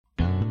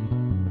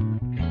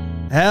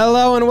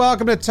Hello and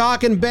welcome to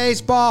Talking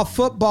Baseball.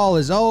 Football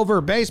is over.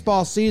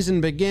 Baseball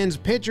season begins.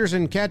 Pitchers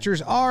and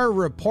catchers are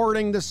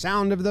reporting the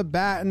sound of the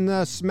bat and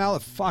the smell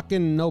of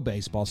fucking no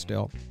baseball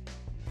still.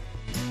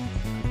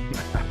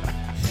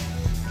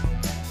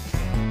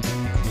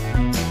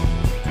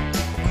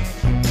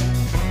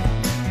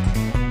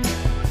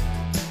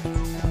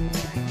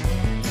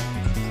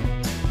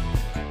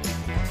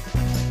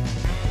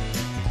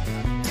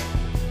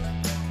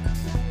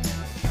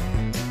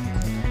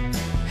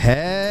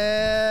 Hello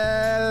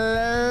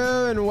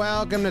and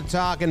welcome to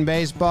Talking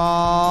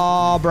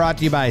Baseball, brought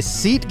to you by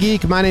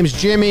SeatGeek. My name's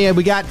Jimmy, and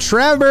we got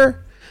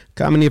Trevor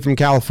coming to you from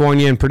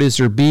California, and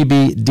producer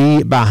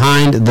BBD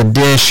behind the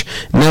dish.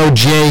 No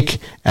Jake,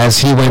 as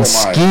he went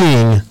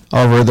skiing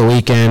over the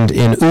weekend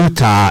in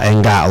Utah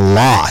and got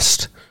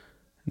lost.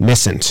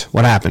 Missing.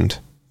 What happened?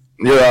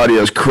 Your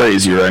audio's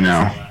crazy right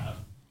now.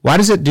 Why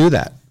does it do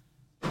that?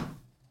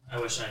 I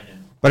wish I knew.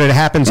 But it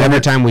happens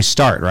every time we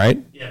start, right?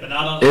 Yeah, but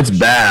not on. It's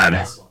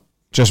bad.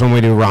 Just when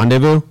we do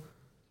rendezvous?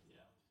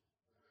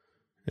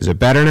 Is it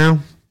better now?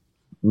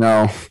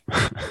 No.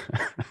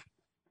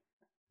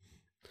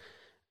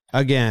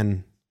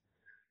 Again,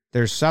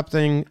 there's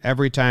something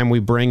every time we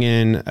bring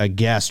in a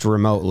guest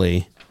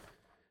remotely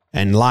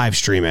and live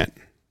stream it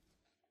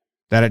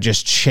that it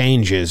just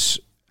changes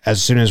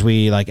as soon as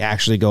we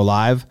actually go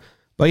live.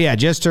 But yeah,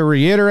 just to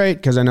reiterate,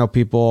 because I know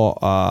people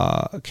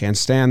can't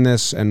stand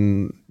this,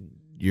 and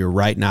you're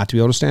right not to be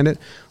able to stand it.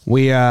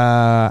 We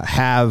I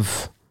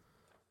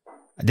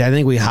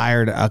think we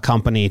hired a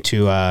company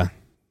to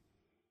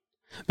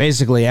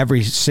basically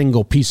every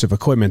single piece of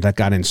equipment that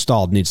got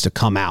installed needs to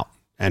come out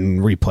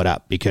and re-put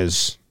up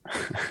because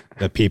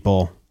the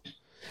people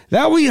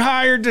that we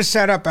hired to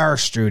set up our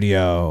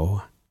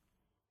studio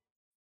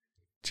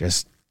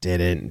just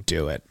didn't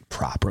do it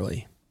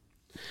properly.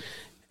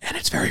 And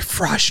it's very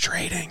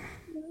frustrating.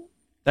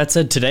 That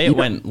said, today it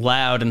went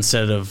loud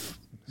instead of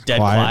dead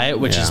quiet,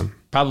 which is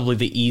probably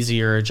the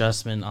easier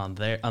adjustment on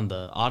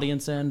the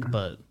audience end,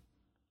 but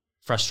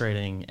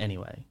frustrating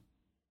anyway.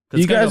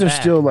 You guys are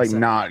still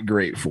not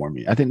great for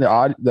me. I think the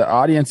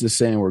audience is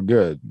saying we're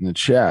good in the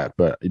chat,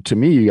 but to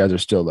me, you guys are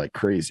still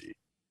crazy.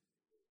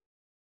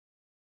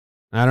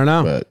 I don't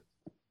know, but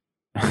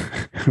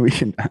we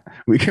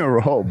can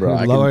roll,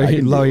 bro.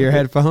 Lower your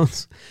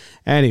headphones.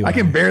 Anyway, I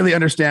can barely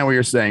understand what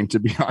you're saying, to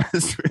be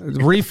honest.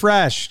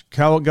 Refresh.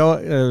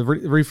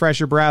 Refresh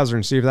your browser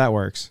and see if that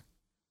works.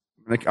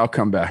 I'll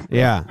come back.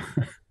 Bro.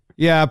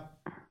 Yeah.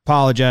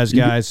 Apologize,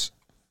 guys.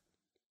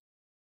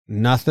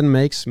 Nothing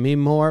makes me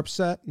more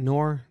upset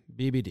nor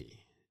BBD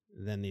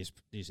than these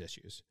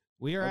issues.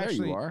 We are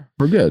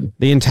We're good.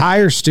 The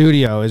entire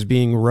studio is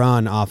being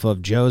run off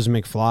of Joe's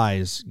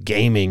McFly's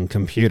gaming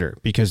computer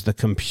because the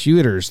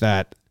computers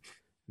that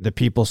the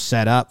people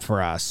set up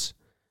for us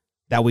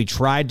that we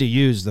tried to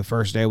use the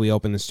first day we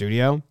opened the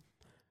studio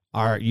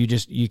are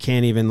you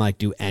can't even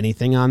do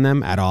anything on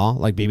them at all.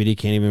 BBD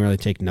can't even really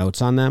take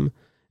notes on them,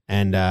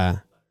 and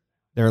they're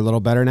a little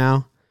better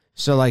now.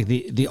 So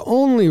the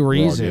only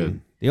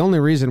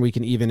reason we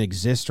can even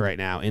exist right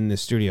now in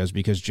this studio is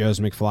because Joe's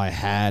McFly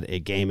had a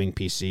gaming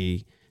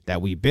PC that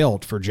we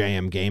built for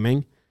JM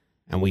Gaming,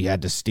 and we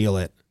had to steal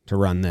it to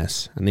run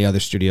this, and the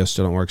other studios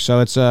still don't work. So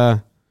it's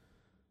a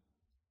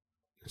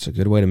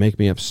good way to make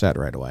me upset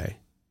right away.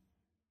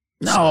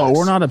 No,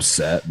 we're not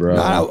upset, bro.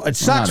 No, it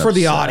sucks for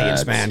the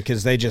audience, man,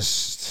 because they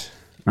just...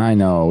 I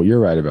know. You're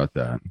right about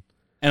that.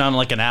 And on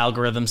an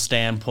algorithm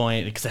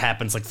standpoint, because it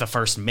happens the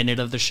first minute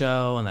of the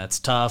show, and that's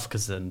tough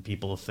because then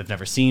people, if they've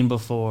never seen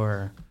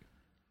before.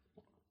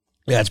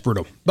 Yeah, it's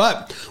brutal.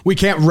 But we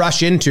can't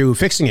rush into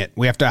fixing it.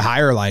 We have to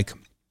hire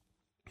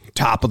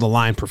top of the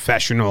line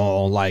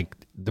professional,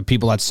 the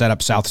people that set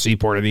up South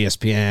Seaport at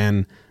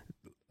ESPN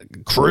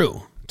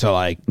crew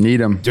to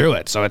need them do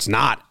it. So it's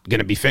not going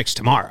to be fixed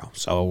tomorrow.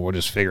 So we'll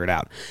just figure it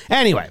out.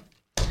 Anyway.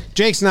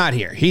 Jake's not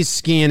here. He's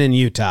skiing in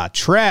Utah.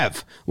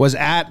 Trev was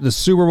at the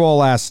Super Bowl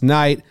last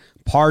night,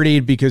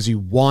 partied because he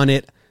won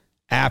it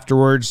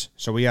afterwards.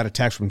 So we got a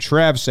text from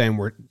Trev saying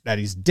that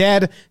he's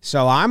dead.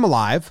 So I'm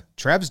alive.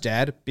 Trev's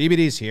dead.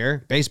 BBD's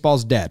here.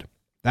 Baseball's dead.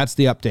 That's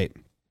the update.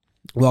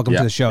 Welcome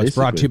to the show. It's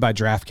brought to you by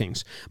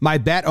DraftKings. My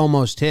bet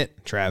almost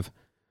hit, Trev.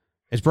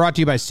 It's brought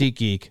to you by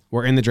SeatGeek.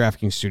 We're in the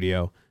DraftKings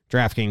studio.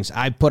 DraftKings.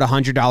 I put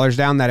 $100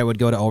 down that it would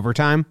go to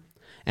overtime.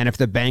 And if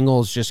the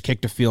Bengals just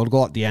kicked a field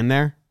goal at the end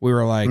there, we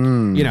were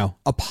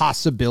a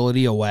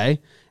possibility away.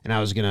 And I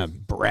was going to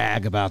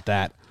brag about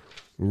that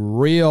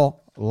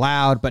real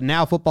loud. But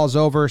now football's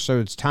over, so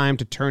it's time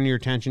to turn your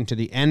attention to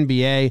the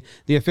NBA,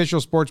 the official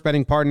sports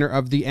betting partner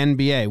of the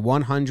NBA.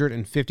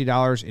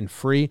 $150 in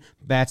free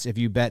bets if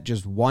you bet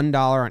just $1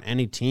 on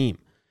any team.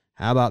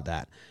 How about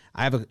that?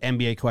 I have an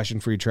NBA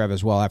question for you, Trev,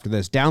 as well after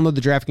this. Download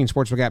the DraftKings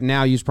Sportsbook app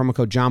now. Use promo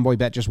code JOHNBOY.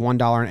 Bet just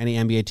 $1 on any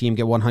NBA team.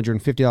 Get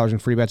 $150 in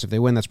free bets if they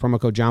win. That's promo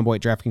code JOHNBOY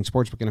at DraftKings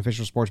Sportsbook, an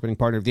official sports betting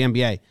partner of the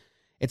NBA.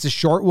 It's a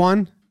short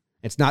one.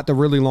 It's not the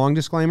really long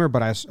disclaimer,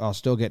 but I'll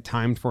still get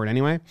timed for it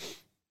anyway.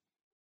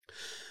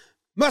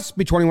 Must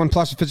be 21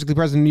 plus, physically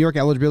present in New York.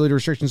 Eligibility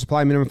restrictions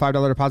apply. Minimum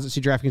 $5 deposit.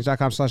 See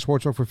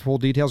DraftKings.com/sportsbook for full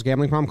details.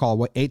 Gambling problem?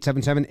 Call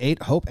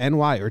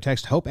 877-8-HOPE-NY or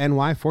text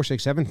HOPE-NY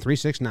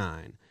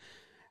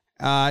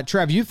 467-369.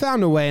 Trev, you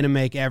found a way to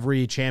make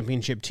every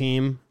championship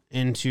team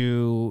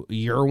into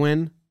your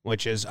win,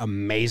 which is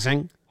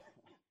amazing.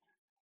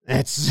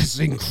 It's just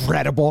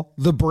incredible.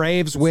 The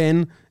Braves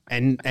win,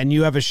 and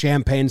you have a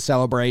champagne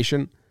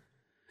celebration.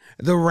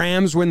 The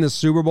Rams win the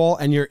Super Bowl,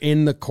 and you're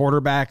in the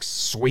quarterback's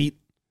suite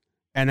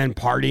and then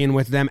partying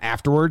with them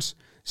afterwards.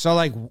 So,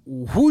 like,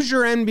 who's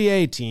your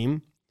NBA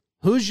team?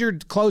 Who's your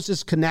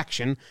closest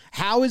connection?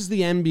 How is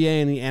the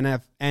NBA and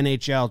the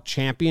NHL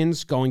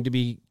champions going to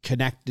be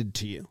connected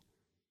to you?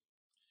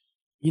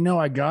 You know,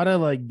 I gotta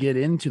like get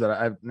into that.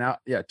 I've now,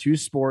 two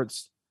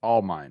sports,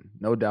 all mine,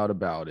 no doubt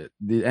about it.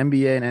 The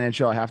NBA and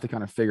NHL, I have to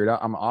kind of figure it out.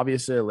 I'm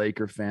obviously a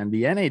Laker fan.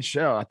 The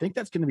NHL, I think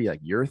that's going to be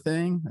like your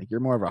thing. Like, you're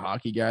more of a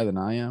hockey guy than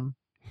I am.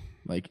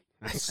 Like,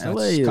 LA is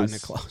cutting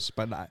it close,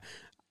 but not.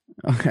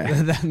 Okay.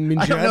 That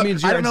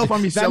means I don't know if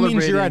I'm that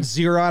means you're at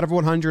 0 out of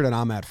 100 and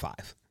I'm at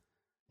 5.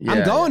 Yeah,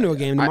 I'm going to a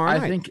game tomorrow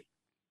night.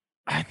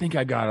 I think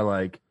I gotta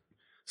like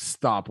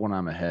stop when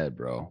I'm ahead,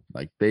 bro.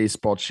 Like,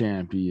 baseball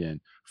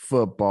champion,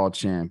 football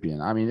champion.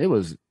 I mean,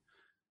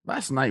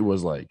 last night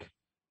was like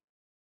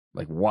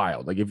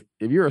wild. Like, if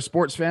you're a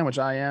sports fan, which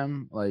I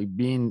am, like,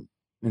 being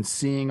and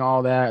seeing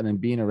all that and then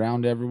being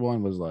around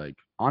everyone was like,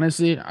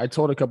 honestly, I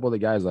told a couple of the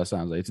guys last time,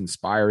 I was like, it's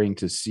inspiring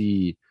to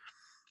see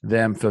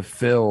them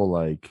fulfill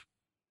like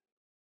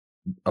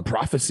a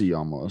prophecy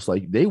almost.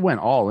 Like, they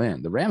went all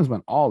in. The Rams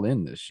went all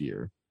in this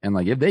year. And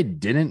like, if they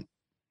didn't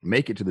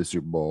make it to the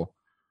Super Bowl,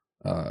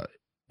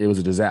 it was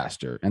a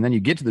disaster. And then you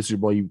get to the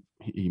Super Bowl, you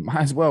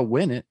might as well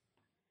win it.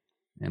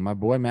 And my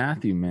boy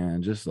Matthew,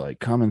 man, just like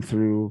coming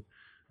through.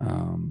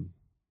 I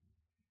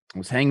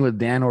was hanging with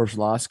Dan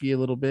Orslowski a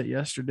little bit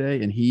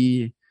yesterday, and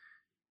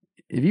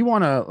if you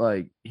want to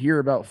like hear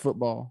about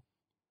football,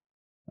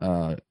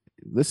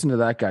 listen to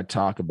that guy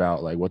talk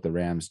about like what the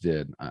Rams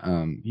did.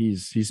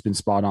 He's been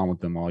spot on with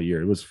them all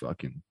year. It was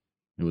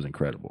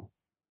incredible.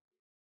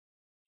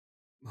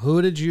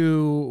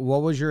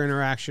 What was your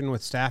interaction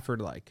with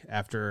Stafford like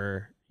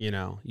after,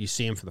 you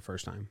see him for the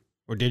first time?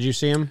 Or did you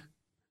see him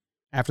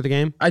after the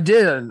game? I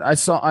did. I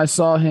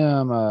saw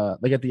him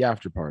like at the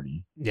after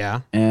party.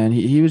 Yeah. And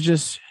he was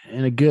just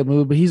in a good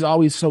mood, but he's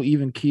always so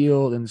even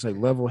keeled and it's like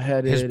level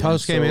headed. His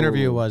post game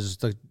interview was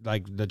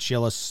the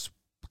chillest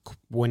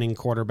winning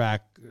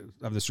quarterback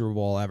of the Super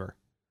Bowl ever.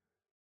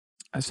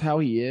 That's how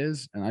he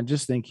is. And I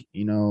just think,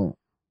 you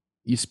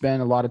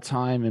spend a lot of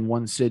time in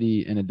one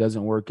city and it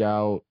doesn't work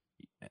out.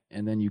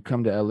 And then you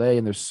come to LA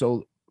and there's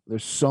so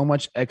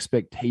much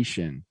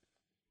expectation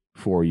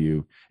for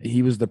you.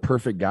 He was the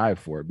perfect guy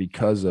for it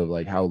because of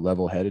like how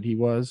level-headed he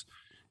was.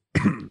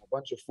 A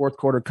bunch of fourth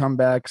quarter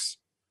comebacks.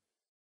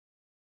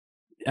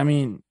 I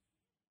mean,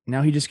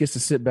 now he just gets to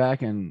sit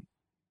back and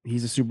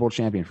he's a Super Bowl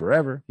champion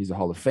forever. He's a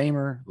Hall of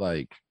Famer.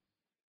 Like,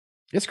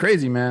 it's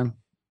crazy, man.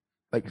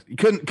 Like, it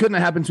couldn't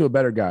have happened to a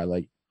better guy.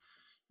 Like,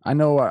 I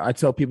know I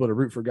tell people to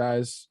root for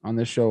guys on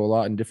this show a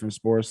lot in different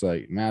sports.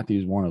 Like,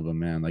 Matthew's one of them,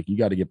 man. Like, you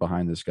got to get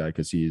behind this guy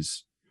because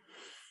he's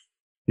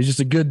just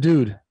a good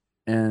dude.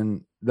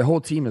 And the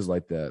whole team is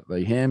like that.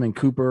 Like, him and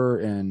Cooper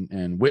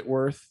and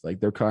Whitworth, like,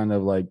 they're kind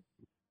of like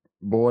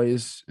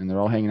boys and they're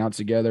all hanging out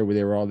together.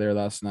 They were all there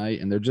last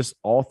night, and they're just,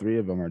 all three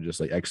of them are just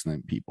like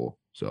excellent people.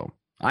 So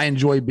I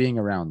enjoy being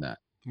around that.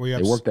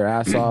 They worked their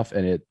ass off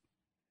and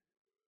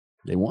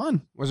they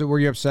won. Were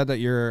you upset that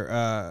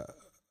your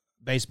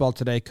Baseball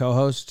Today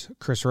co-host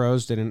Chris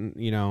Rose didn't,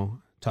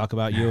 talk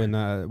about you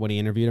when he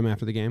interviewed him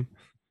after the game?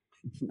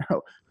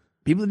 No.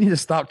 People need to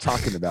stop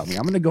talking about me.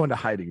 I'm going to go into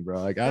hiding,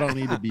 bro. Like, I don't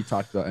need to be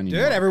talked about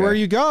anymore. Dude, everywhere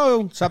you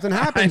go, something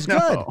happens.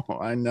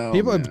 I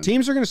know.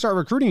 Teams are going to start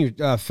recruiting you.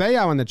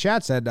 Fayao in the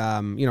chat said,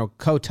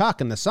 Ko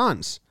Tuck and the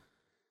Suns.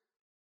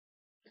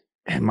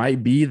 It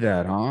might be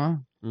that, huh?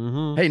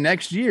 Mm-hmm. Hey,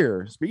 next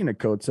year, speaking of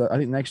Ko Tuck, I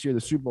think next year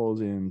the Super Bowl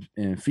is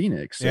in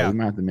Phoenix. So we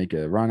might have to make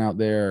a run out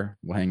there.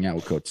 We'll hang out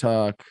with Ko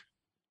Tuck.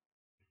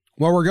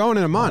 Well, we're going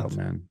in a month. Oh,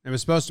 man. It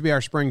was supposed to be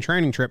our spring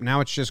training trip.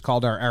 Now it's just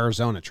called our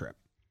Arizona trip.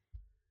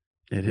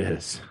 It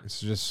is. It's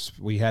just,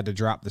 we had to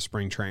drop the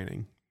spring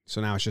training. So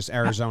now it's just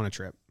Arizona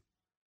trip.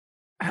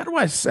 How do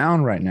I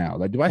sound right now?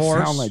 Like, do I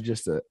sound like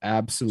just an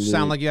absolute...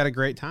 Sound like you had a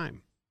great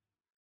time.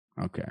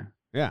 Okay.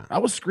 Yeah. I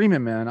was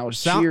screaming, man. I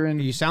was cheering.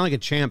 You sound like a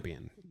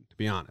champion, to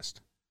be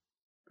honest.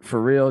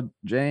 For real,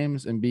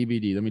 James and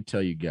BBD, let me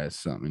tell you guys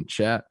something.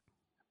 Chat,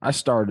 I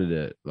started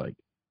at like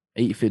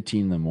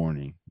 8:15 in the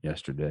morning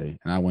yesterday,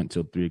 and I went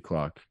till 3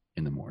 o'clock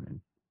in the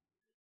morning.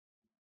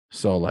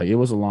 So, like, it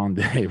was a long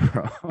day,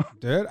 bro.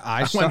 Dude,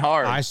 I went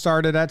hard. I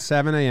started at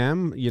 7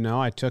 a.m.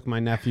 I took my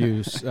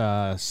nephew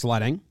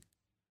sledding.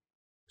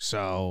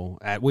 So,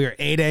 we were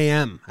 8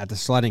 a.m. at the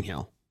sledding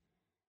hill.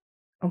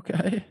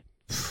 Okay.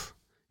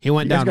 He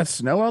went down. You guys got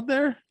snow out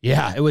there?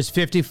 Yeah, it was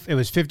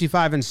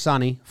 55 and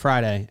sunny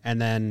Friday, and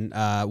then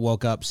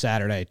woke up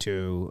Saturday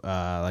to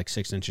like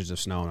 6 inches of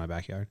snow in my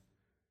backyard.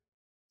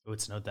 Oh, it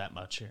snowed that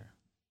much here.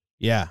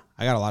 Yeah,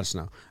 I got a lot of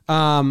snow.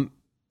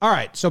 All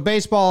right, so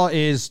baseball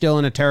is still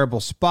in a terrible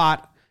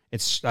spot.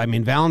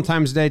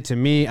 Valentine's Day to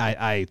me,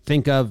 I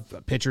think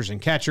of pitchers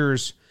and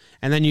catchers,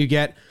 and then you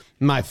get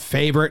my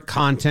favorite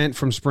content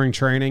from spring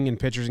training and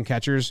pitchers and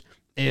catchers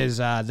is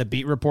the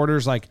beat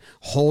reporters like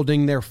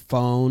holding their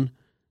phone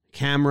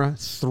camera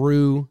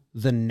through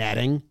the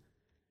netting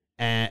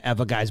of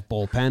a guy's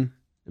bullpen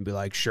and be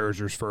like,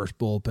 Scherzer's first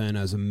bullpen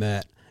as a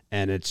Met.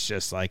 And it's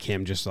just like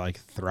him just like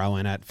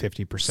throwing at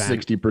 50%.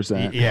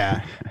 60%.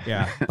 Yeah.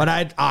 But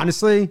I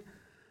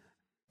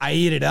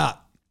eat it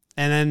up.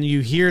 And then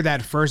you hear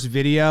that first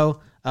video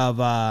of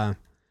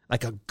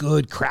like a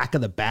good crack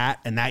of the bat.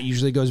 And that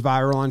usually goes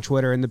viral on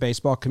Twitter in the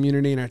baseball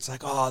community. And it's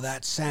like, oh,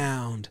 that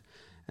sound.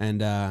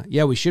 And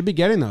we should be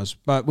getting those.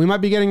 But we might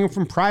be getting them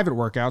from private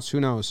workouts. Who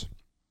knows?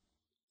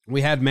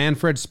 We had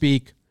Manfred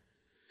speak.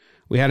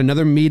 We had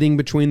another meeting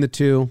between the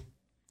two.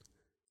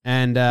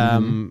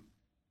 And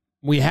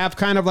we have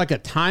kind of like a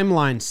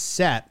timeline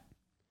set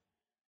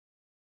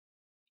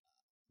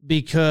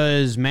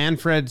because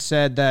Manfred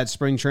said that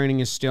spring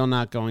training is still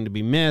not going to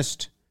be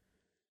missed.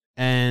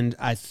 And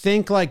I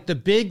think like the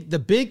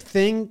big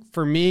thing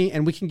for me,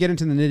 and we can get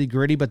into the nitty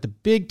gritty, but the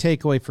big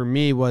takeaway for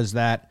me was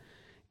that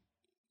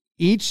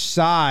each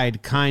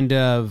side kind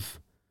of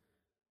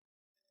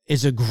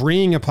is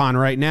agreeing upon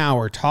right now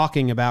or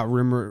talking about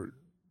rumored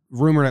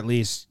at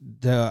least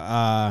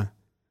the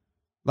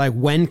like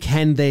when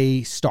can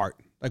they start?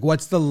 Like,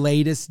 what's the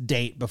latest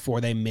date before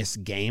they miss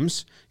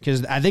games?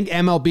 Because I think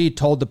MLB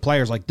told the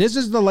players, like, this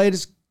is the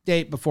latest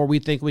date before we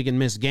think we can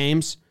miss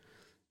games.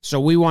 So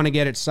we want to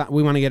get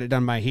it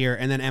done by here.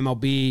 And then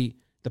MLB,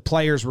 the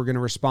players were going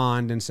to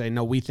respond and say,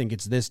 no, we think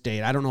it's this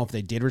date. I don't know if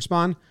they did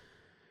respond.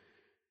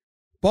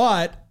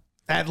 But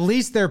at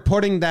least they're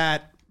putting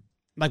that,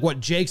 like what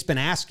Jake's been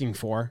asking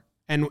for,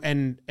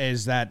 and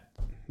is that,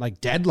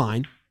 like,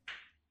 deadline.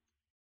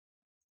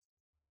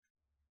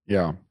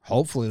 Yeah.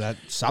 Hopefully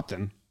that's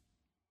something.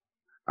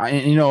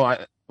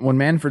 When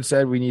Manfred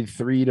said we need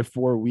 3 to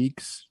 4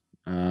 weeks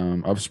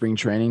of spring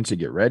training to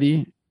get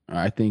ready,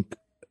 I think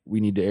we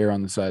need to err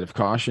on the side of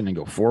caution and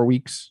go 4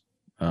 weeks.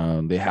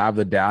 They have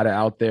the data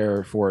out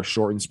there for a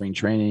shortened spring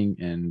training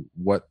and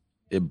what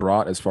it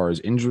brought as far as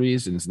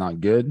injuries, and it's not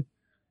good.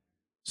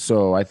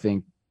 So I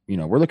think,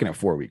 we're looking at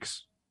 4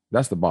 weeks.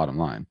 That's the bottom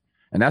line.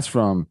 And that's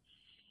from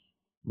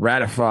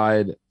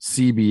ratified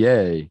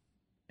CBA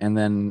and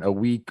then a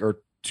week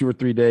or 2 or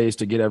 3 days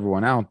to get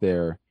everyone out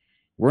there.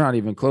 We're not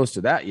even close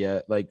to that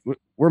yet. Like,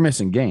 we're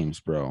missing games,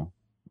 bro.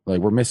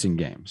 Like, we're missing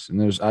games.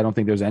 And I don't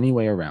think there's any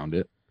way around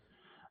it.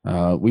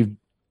 MLB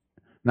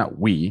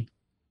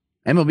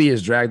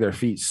has dragged their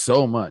feet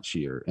so much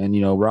here. And,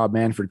 Rob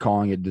Manfred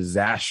calling it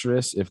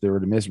disastrous if they were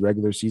to miss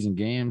regular season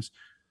games.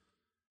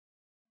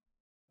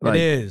 It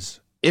is.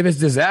 If it's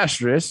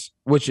disastrous,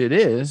 which it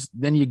is,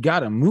 then you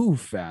got to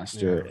move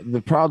faster. Yeah.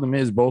 The problem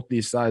is both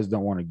these sides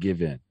don't want to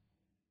give in.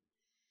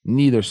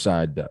 Neither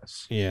side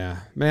does. Yeah,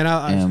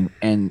 man.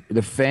 And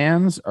the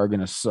fans are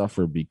going to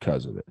suffer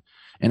because of it.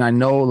 And I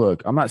know,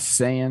 look, I'm not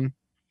saying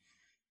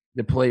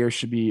the players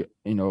should be,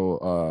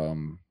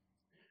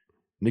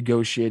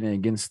 negotiating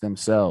against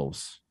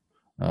themselves.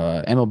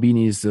 MLB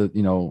needs to,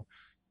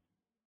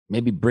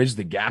 maybe bridge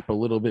the gap a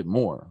little bit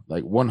more,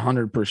 like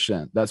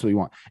 100%. That's what we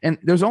want. And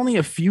there's only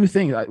a few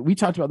things. We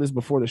talked about this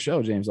before the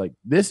show, James. Like,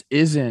 this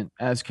isn't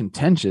as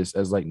contentious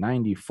as like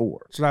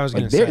 94. That's what I was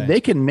going to say. They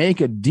can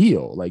make a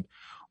deal. Like,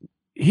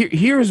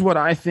 here's what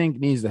I think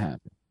needs to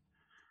happen.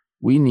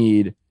 We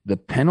need the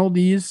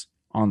penalties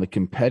on the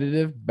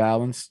competitive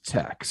balance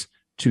tax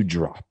to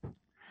drop.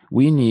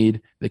 We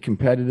need the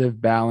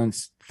competitive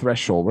balance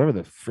threshold, whatever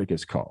the frick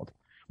is called.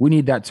 We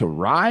need that to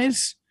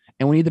rise,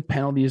 and we need the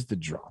penalties to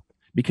drop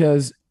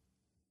because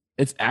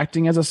it's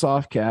acting as a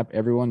soft cap.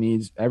 Everyone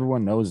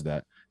knows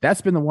that.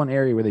 That's been the one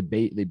area where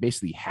they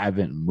basically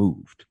haven't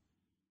moved.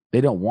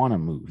 They don't want to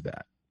move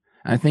that.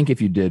 And I think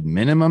if you did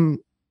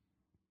minimum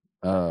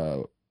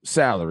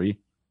salary,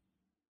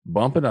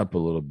 bump it up a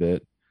little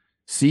bit,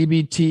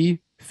 CBT,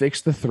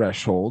 fix the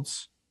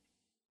thresholds,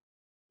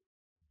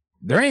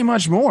 there ain't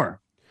much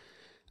more.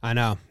 I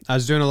know. I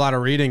was doing a lot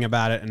of reading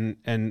about it,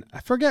 and I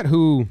forget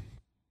who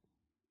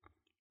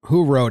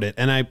wrote it,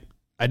 and I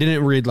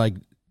didn't read like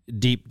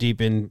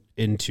deep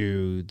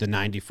into the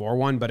 94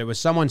 one, but it was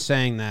someone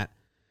saying that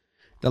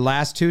the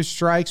last two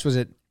strikes, was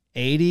it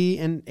 80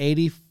 and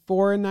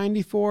 84 and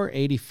 94,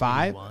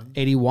 85,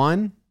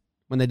 81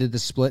 when they did the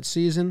split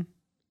season?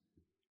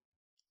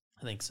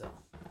 I think so.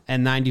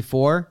 And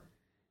 94,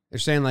 they're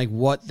saying like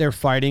what they're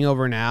fighting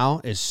over now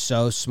is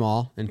so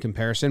small in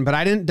comparison. But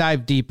I didn't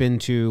dive deep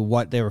into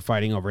what they were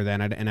fighting over then,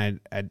 I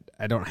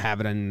don't have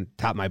it on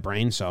top of my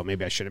brain, so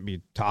maybe I shouldn't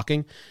be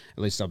talking.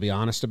 At least I'll be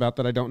honest about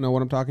that. I don't know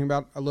what I'm talking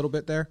about a little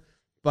bit there.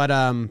 But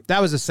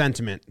that was a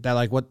sentiment that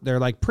like what they're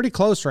like pretty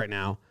close right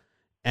now,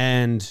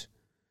 and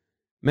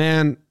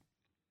man,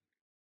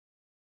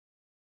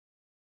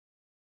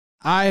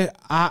 I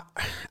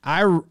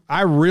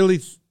really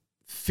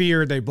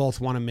fear they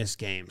both want to miss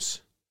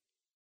games.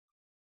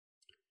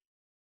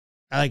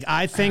 Like,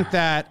 I think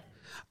that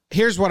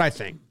here's what I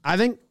think. I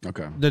think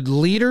the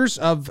leaders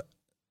of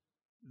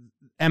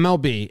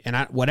MLB, and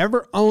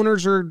whatever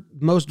owners are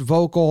most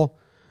vocal,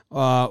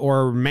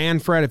 or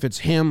Manfred, if it's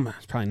him,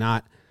 it's probably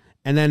not.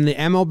 And then the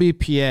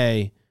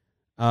MLBPA,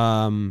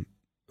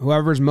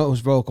 whoever's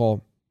most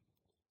vocal,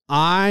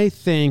 I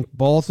think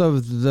both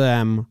of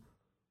them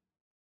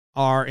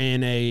are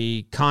in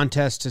a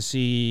contest to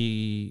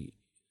see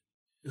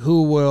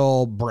who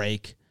will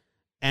break.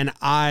 And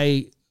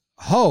I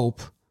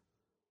hope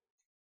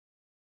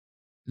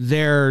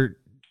they're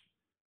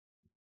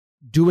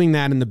doing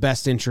that in the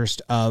best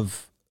interest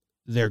of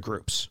their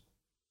groups.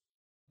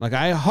 Like,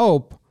 I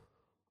hope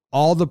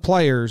all the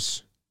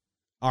players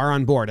are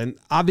on board. And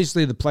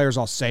obviously the players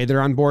all say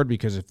they're on board,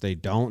 because if they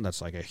don't,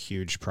 that's like a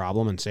huge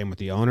problem. And same with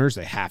the owners.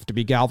 They have to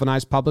be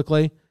galvanized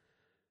publicly.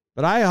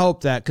 But I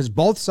hope that, because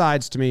both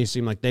sides to me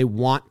seem like they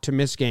want to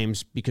miss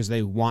games because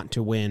they want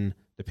to win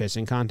the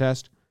pissing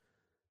contest.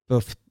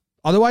 But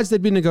otherwise,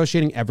 they'd be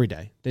negotiating every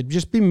day. They'd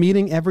just be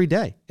meeting every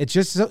day. It's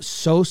just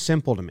so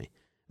simple to me.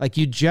 Like,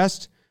 you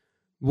just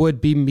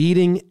would be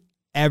meeting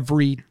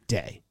every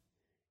day.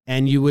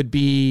 And you would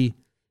be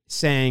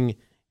saying,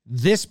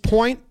 this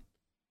point,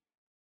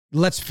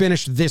 let's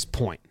finish this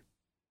point.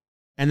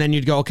 And then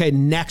you'd go, okay,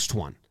 next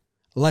one.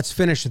 Let's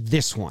finish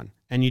this one.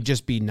 And you'd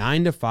just be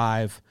 9 to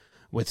 5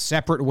 with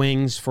separate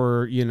wings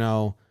for,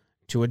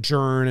 to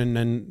adjourn and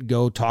then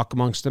go talk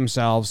amongst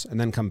themselves and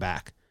then come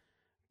back.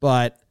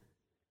 But,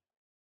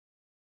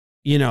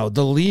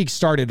 the league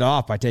started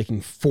off by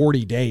taking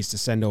 40 days to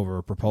send over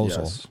a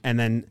proposal. Yes.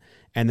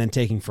 and then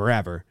taking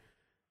forever.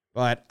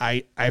 But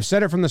I've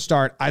said it from the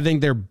start. I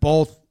think they're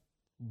both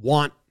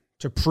want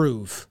to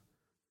prove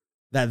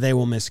that they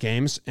will miss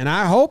games. And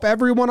I hope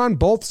everyone on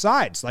both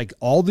sides, like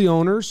all the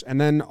owners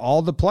and then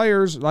all the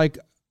players, like,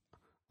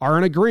 are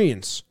in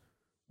agreement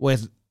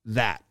with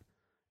that.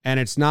 And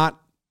it's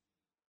not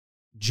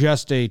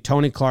just a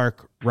Tony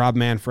Clark, Rob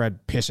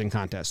Manfred pissing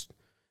contest,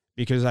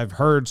 because I've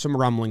heard some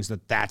rumblings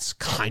that that's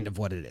kind of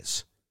what it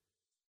is.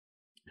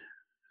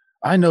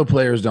 I know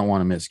players don't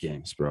want to miss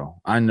games,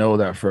 bro. I know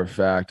that for a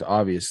fact.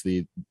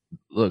 Obviously,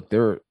 look,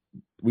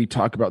 we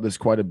talk about this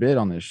quite a bit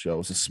on this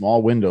show. It's a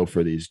small window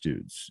for these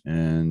dudes.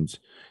 And,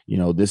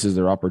 this is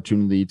their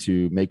opportunity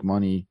to make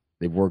money.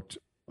 They've worked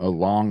a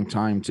long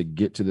time to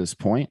get to this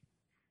point.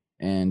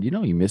 And,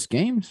 you miss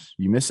games.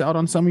 You miss out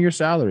on some of your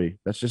salary.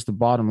 That's just the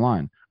bottom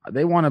line.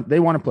 They want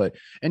to play.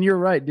 And you're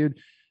right, dude.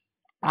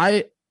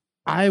 I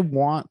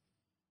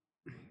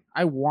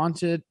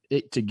wanted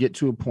it to get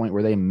to a point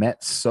where they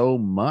met so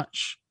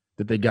much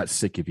that they got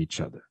sick of each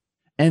other.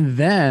 And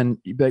then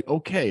you'd be like,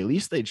 okay, at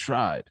least they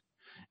tried.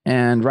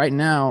 And right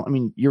now, I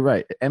mean, you're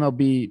right.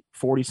 MLB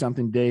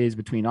 40-something days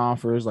between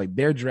offers, like,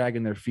 they're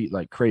dragging their feet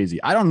like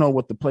crazy. I don't know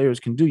what the players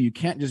can do. You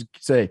can't just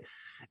say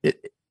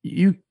it.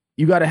 You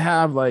got to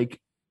have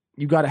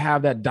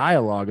that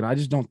dialogue. And I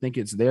just don't think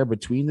it's there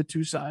between the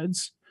two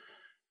sides.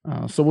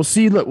 So we'll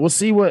see. Look, we'll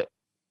see what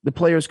the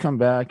players come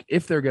back,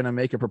 if they're going to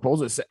make a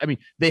proposal. I mean,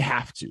 they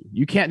have to.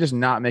 You can't just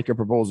not make a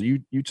proposal.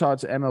 You talk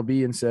to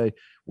MLB and say,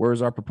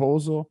 where's our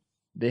proposal?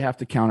 They have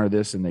to counter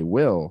this, and they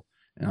will.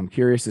 And I'm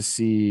curious to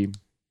see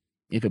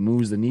if it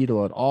moves the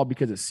needle at all,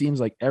 because it seems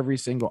like every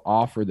single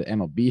offer that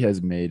MLB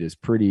has made is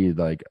pretty,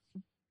 like,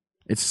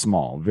 it's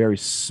small, very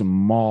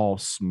small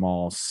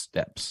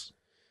steps.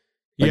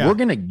 Like, we're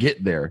going to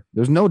get there.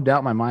 There's no doubt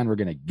in my mind we're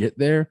going to get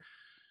there.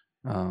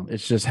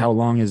 It's just, how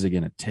long is it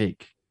going to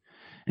take?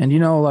 And,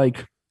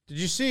 did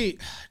you see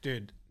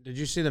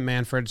the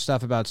Manfred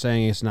stuff about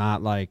saying it's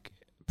not, like,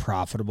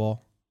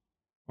 profitable,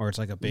 or it's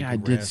like a big risk? I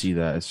did see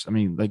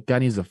that. Guy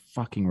needs to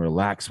fucking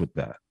relax with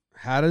that.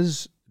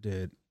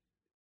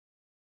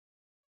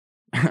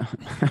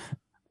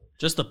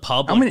 Just the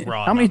public.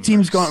 How many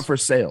teams going for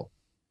sale?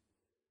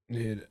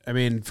 Dude, I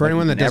mean, for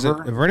anyone that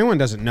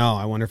doesn't know,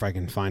 I wonder if I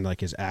can find,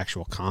 like, his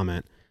actual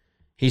comment.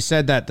 He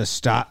said that the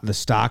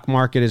stock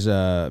market is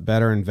a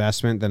better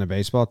investment than a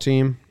baseball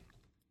team.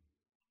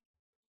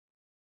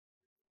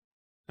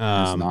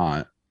 It's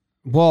not.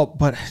 Well,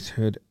 but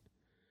dude,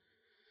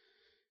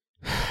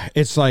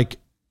 it's like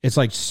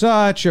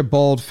such a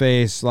bold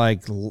face,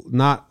 like,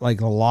 not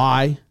like a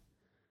lie,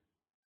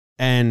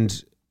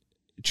 and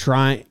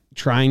trying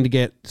to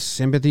get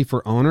sympathy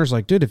for owners.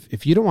 Like, dude,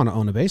 if you don't want to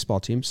own a baseball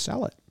team,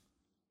 sell it.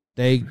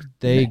 They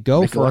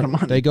go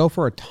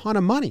for a ton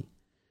of money.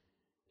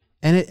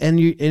 And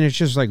it's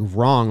just, like,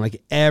 wrong.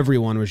 Like,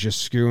 everyone was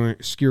just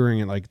skewering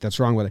it. Like, that's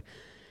wrong with it.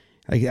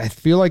 Like, I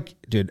feel like,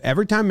 dude,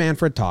 every time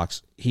Manfred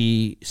talks,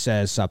 he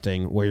says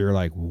something where you're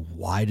like,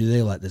 why do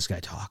they let this guy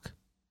talk?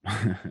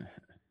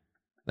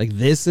 Like,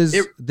 this is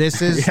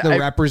the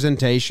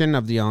representation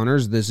of the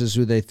owners. This is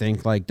who they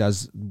think, like,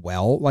 does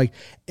well. Like,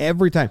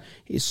 every time.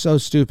 He's so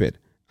stupid.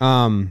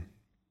 He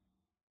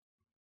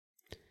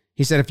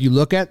said, if you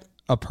look at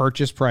a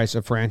purchase price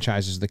of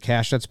franchises, the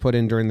cash that's put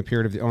in during the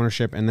period of the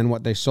ownership, and then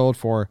what they sold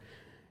for,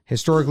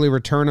 historically,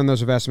 return on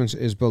those investments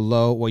is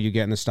below what you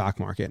get in the stock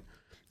market.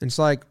 And it's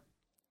like,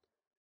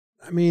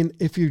 I mean,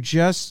 if you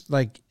just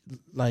look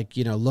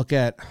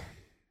at,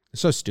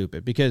 it's so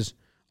stupid, because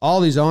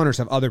all these owners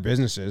have other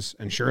businesses,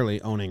 and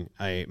surely owning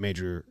a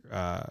major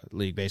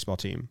league baseball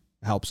team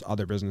helps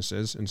other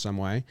businesses in some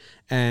way.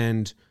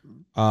 And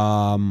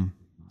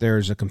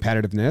there's a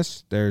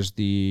competitiveness. There's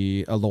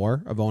the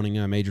allure of owning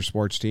a major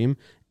sports team.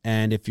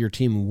 And if your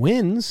team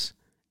wins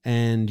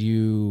and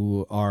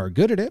you are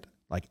good at it,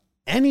 like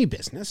any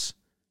business,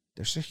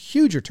 there's a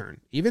huge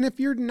return. Even if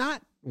you're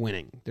not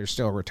winning, there's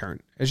still a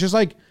return. It's just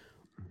like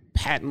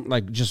patent,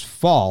 like just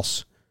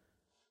false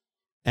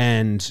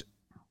and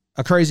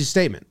a crazy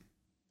statement.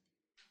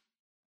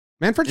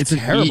 Manfred's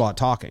terrible at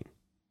talking.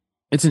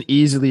 It's an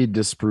easily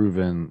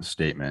disproven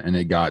statement, and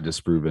it got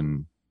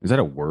disproven. Is that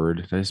a word?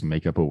 Did I just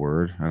make up a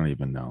word? I don't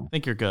even know. I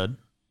think you're good.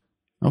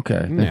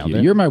 Okay, thank you.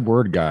 You're my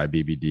word guy,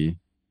 BBD.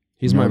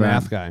 He's my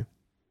math guy.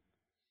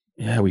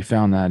 Yeah, we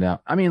found that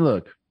out. I mean,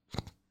 look,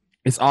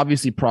 it's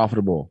obviously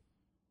profitable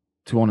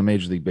to own a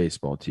Major League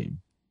Baseball team.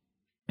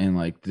 And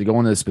like to go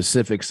into the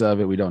specifics of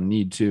it, we don't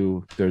need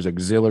to. There's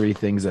auxiliary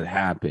things that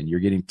happen.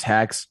 You're getting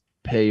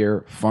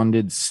taxpayer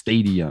funded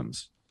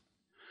stadiums.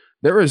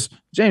 There is,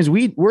 James,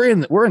 we're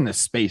in the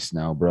space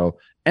now, bro.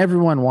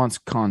 Everyone wants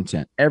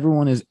content.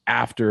 Everyone is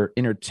after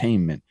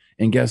entertainment.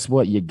 And guess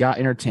what? You got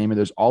entertainment.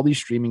 There's all these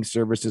streaming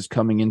services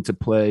coming into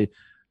play.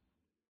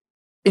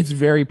 It's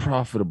very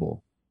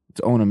profitable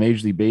to own a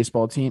Major League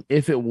Baseball team.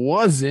 If it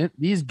wasn't,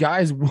 these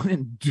guys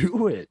wouldn't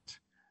do it.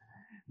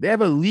 They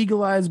have a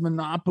legalized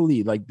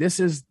monopoly. Like, this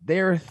is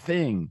their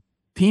thing.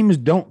 Teams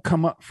don't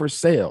come up for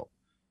sale.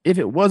 If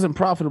it wasn't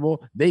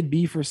profitable, they'd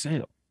be for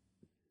sale.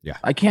 Yeah.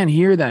 I can't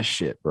hear that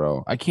shit,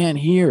 bro. I can't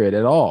hear it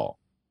at all.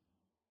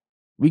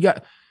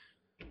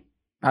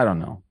 I don't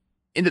know.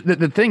 And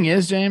the thing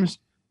is, James,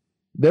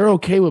 they're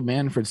okay with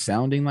Manfred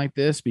sounding like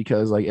this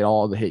because like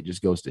all the hate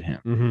just goes to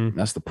him. Mm-hmm.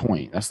 That's the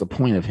point. That's the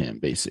point of him,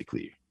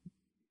 basically.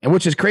 And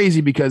which is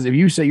crazy because if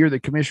you say you're the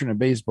commissioner of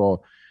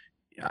baseball,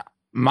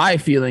 my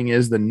feeling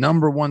is the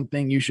number one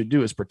thing you should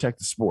do is protect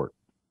the sport.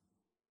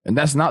 And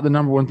that's not the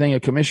number one thing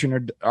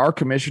our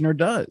commissioner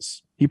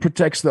does. He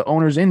protects the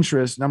owner's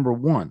interest, number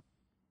one.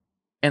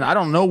 And I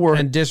don't know where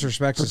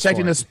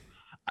protecting this.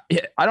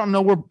 I don't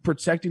know where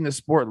protecting the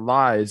sport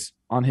lies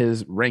on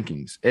his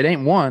rankings. It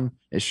ain't one.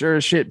 It sure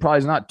as shit probably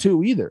is not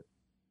two either.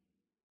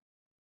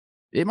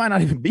 It might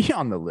not even be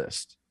on the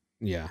list.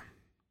 Yeah.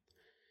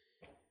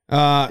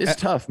 It's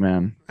tough,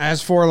 man.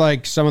 As for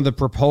like some of the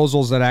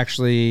proposals that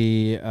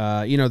actually,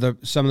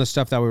 some of the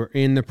stuff that were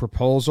in the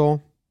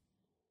proposal.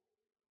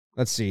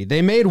 Let's see.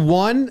 They made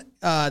one.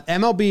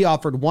 MLB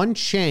offered one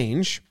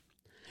change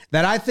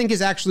that I think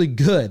is actually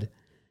good.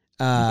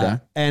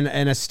 And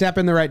a step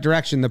in the right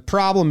direction. The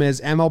problem is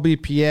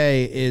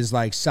MLBPA is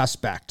like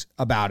suspect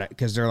about it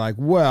because they're like,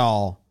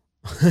 well,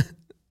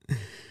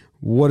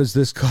 what does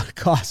this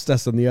cost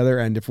us on the other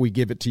end if we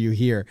give it to you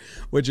here?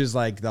 Which is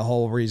like the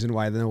whole reason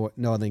why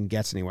nothing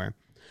gets anywhere.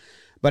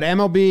 But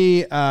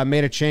MLB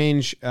made a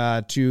change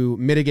to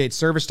mitigate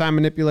service time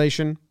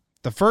manipulation.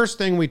 The first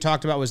thing we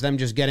talked about was them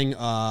just getting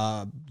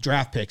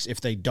draft picks if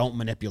they don't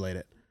manipulate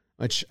it,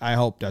 which I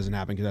hope doesn't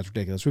happen because that's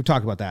ridiculous. We've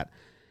talked about that.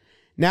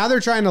 Now they're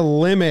trying to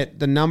limit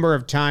the number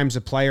of times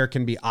a player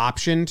can be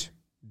optioned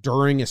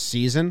during a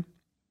season.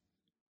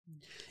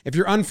 If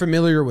you're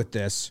unfamiliar with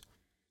this,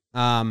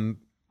 players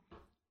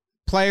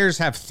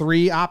have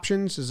 3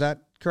 options. Is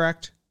that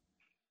correct?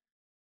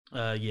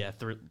 Yeah,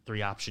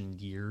 three option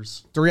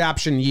years. 3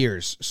 option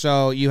years.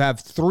 So you have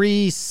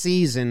 3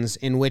 seasons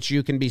in which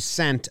you can be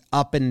sent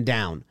up and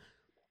down.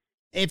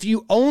 If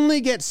you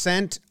only get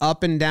sent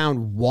up and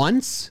down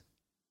once,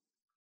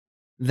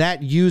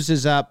 that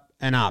uses up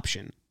an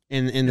option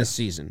in the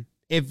season.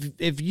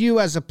 If you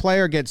as a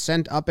player get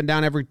sent up and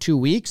down every 2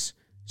 weeks,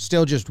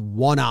 still just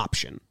one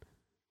option.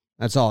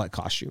 That's all it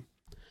costs you.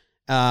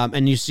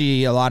 And you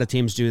see a lot of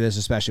teams do this,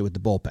 especially with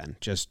the bullpen.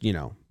 Just,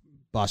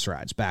 bus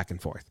rides back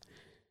and forth.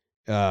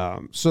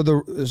 So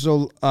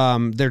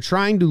they're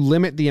trying to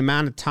limit the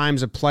amount of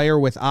times a player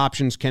with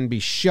options can be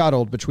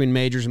shuttled between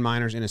majors and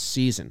minors in a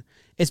season.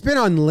 It's been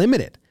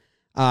unlimited,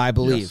 I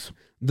believe. Yes.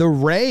 The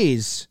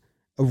Rays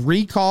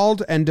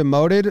recalled and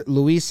demoted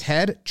Luis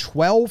Head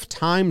 12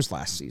 times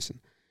last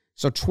season.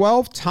 So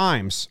 12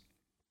 times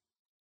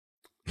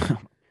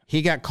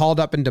he got called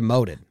up and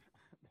demoted.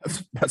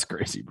 That's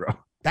crazy, bro.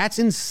 That's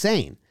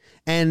insane.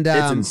 And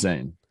it's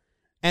insane.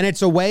 And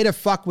it's a way to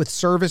fuck with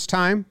service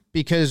time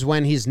because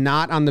when he's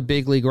not on the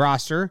big league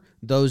roster,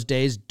 those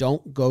days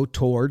don't go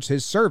towards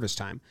his service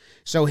time.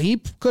 So he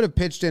could have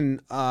pitched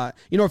in,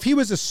 if he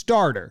was a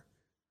starter,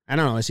 I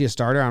don't know, is he a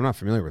starter? I'm not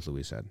familiar with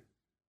Luis Head.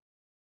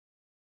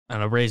 I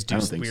don't know, Rays do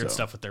weird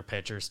stuff with their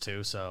pitchers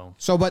too, so.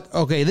 But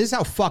okay, this is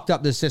how fucked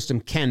up this system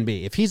can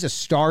be. If he's a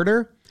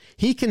starter,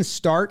 he can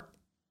start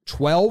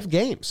 12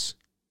 games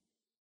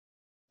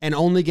and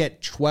only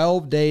get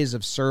 12 days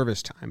of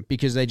service time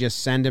because they just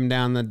send him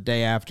down the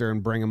day after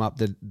and bring him up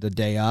the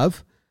day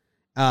of.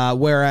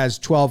 Whereas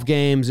 12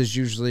 games is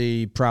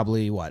usually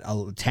probably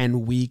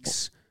 10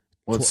 weeks.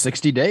 Well, it's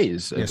 60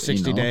 days. Yeah,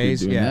 60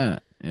 days. Yeah.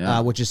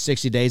 Yeah. Which is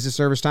 60 days of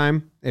service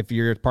time if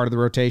you're part of the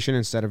rotation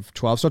instead of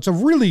 12. So it's a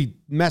really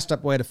messed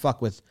up way to fuck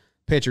with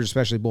pitchers,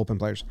 especially bullpen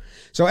players.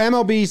 So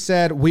MLB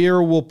said, we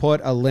will put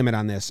a limit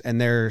on this,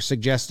 and they're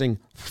suggesting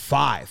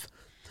 5.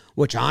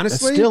 which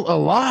honestly, that's still a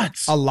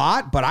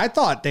lot. But I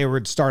thought they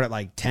would start at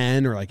like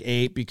 10 or like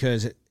 8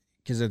 because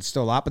it's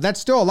still a lot. But that's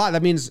still a lot.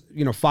 That means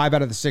 5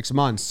 out of the 6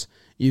 months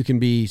you can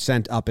be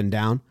sent up and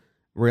down.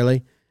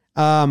 Really.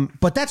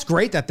 But that's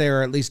great that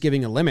they're at least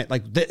giving a limit.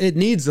 Like it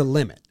needs a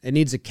limit. It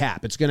needs a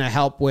cap. It's going to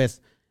help with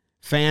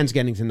fans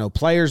getting to know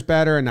players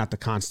better and not the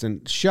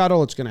constant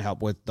shuttle. It's going to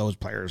help with those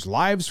players'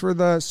 lives for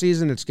the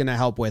season. It's going to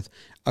help with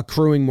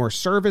accruing more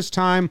service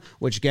time,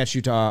 which gets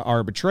you to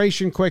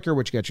arbitration quicker,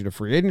 which gets you to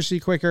free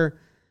agency quicker.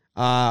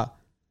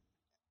 The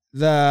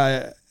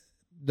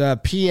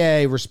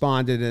PA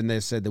responded and they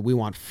said that we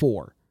want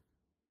 4,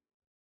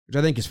 which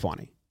I think is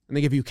funny. I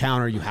think if you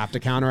counter, you have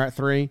to counter at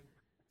 3.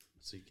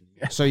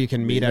 So you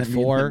can meet at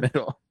 4.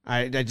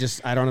 I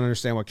don't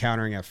understand what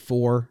countering at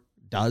 4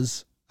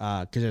 does,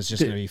 because it's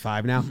just going to be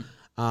 5 now.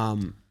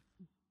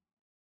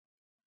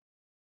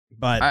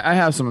 But I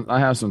have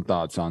some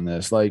thoughts on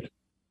this. Like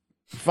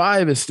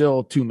 5 is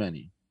still too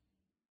many,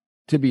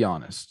 to be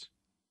honest.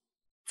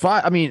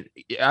 5. I mean,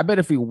 I bet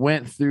if we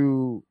went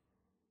through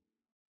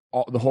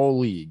the whole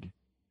league,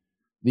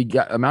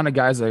 the amount of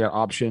guys that got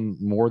optioned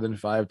more than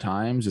 5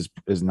 times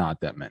is not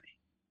that many.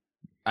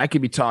 I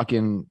could be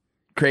talking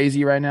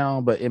crazy right now,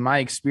 but in my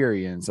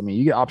experience, I mean,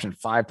 you get optioned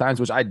 5 times,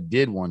 which I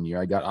did one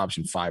year. I got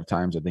optioned 5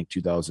 times, I think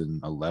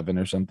 2011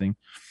 or something.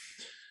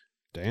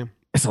 Damn.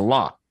 It's a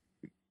lot.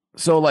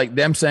 So like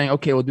them saying,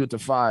 okay, we'll do it to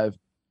 5.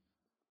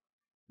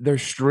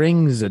 There's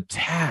strings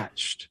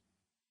attached.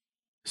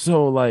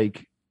 So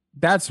like,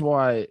 that's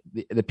why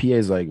the PA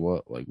is like,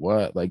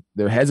 what? Like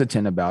they're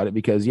hesitant about it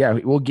because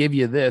we'll give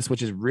you this,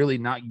 which is really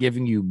not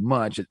giving you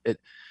much.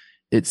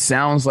 It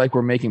sounds like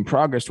we're making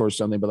progress towards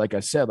something, but like I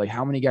said, like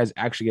how many guys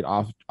actually get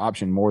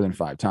option more than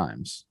 5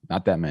 times?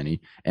 Not that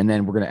many. And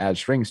then we're going to add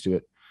strings to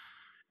it.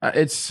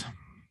 It's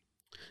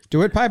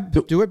do it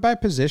by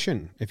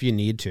position if you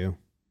need to.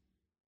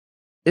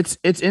 It's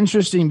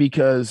interesting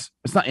because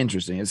it's not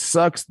interesting. It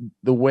sucks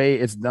the way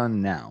it's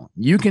done now.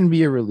 You can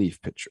be a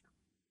relief pitcher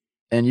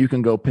and you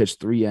can go pitch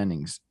 3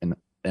 innings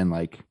and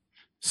like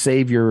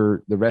save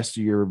the rest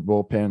of your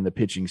bullpen and the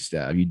pitching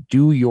staff. You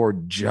do your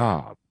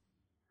job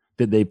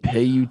that they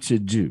pay you to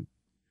do.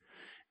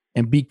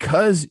 And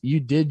because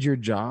you did your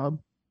job,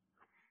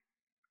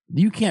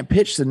 you can't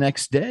pitch the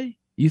next day.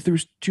 You threw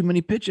too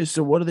many pitches.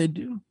 So what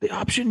do? They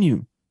option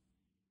you.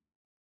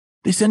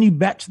 They send you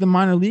back to the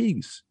minor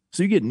leagues.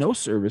 So you get no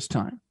service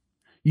time.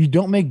 You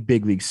don't make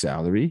big league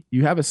salary.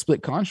 You have a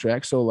split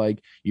contract. So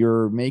like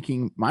you're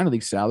making minor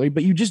league salary,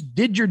 but you just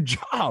did your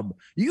job.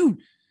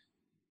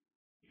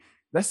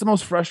 That's the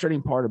most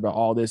frustrating part about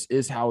all this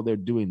is how they're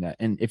doing that.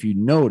 And if you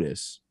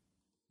notice,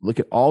 look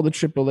at all the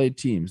AAA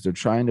teams. They're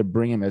trying to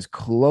bring them as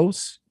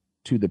close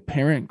to the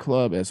parent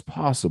club as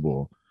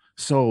possible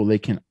so they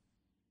can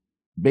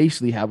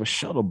basically have a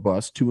shuttle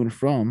bus to and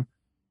from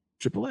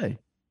AAA.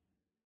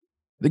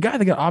 The guy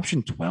that got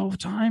optioned 12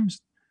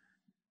 times,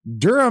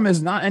 Durham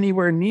is not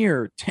anywhere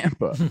near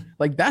Tampa.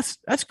 Like that's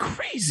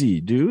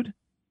crazy, dude.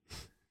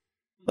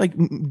 Like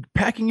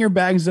packing your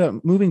bags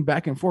up, moving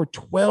back and forth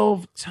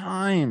 12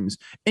 times.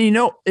 And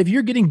if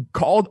you're getting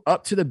called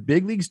up to the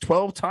big leagues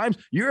 12 times,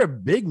 you're a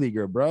big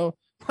leaguer, bro.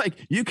 Like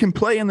you can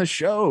play in the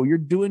show. You're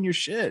doing your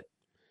shit.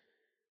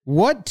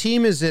 What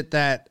team is it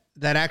that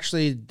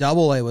actually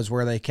AA was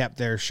where they kept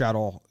their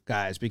shuttle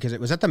guys? Because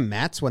it was at the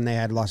Mets when they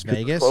had Las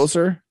Vegas.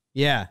 Closer?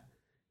 Yeah.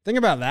 Think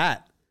about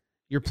that.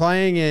 You're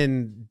playing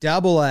in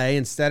AA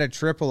instead of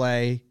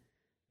AAA.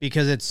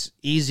 Because it's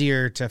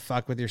easier to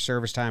fuck with your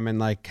service time and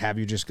like have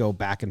you just go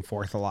back and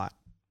forth a lot.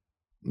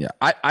 Yeah,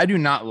 I do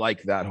not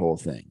like that whole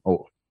thing.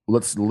 Oh,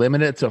 let's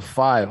limit it to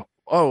 5.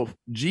 Oh,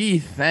 gee,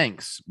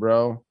 thanks,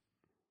 bro.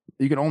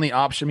 You can only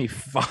option me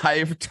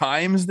 5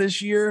 times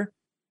this year,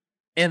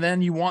 and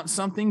then you want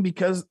something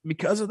because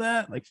of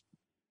that? Like,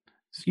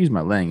 excuse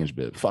my language,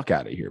 but fuck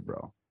out of here,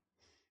 bro.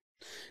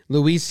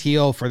 Luis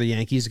Gil for the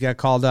Yankees got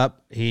called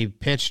up. He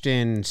pitched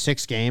in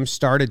 6 games,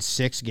 started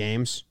 6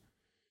 games,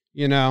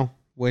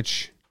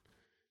 which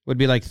would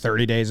be like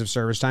 30 days of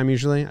service time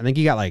usually. I think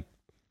he got like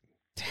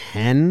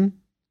 10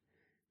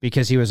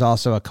 because he was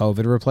also a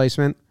COVID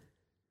replacement.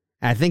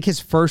 I think his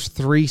first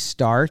 3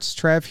 starts,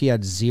 Trev, he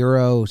had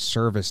 0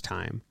 service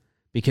time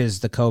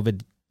because the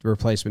COVID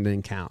replacement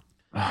didn't count.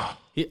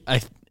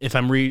 If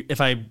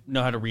I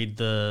know how to read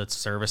the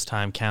service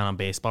time count on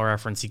Baseball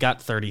Reference, he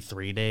got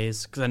 33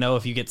 days. Because I know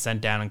if you get sent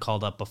down and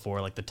called up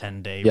before like the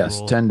 10-day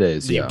rule, 10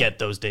 days, you get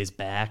those days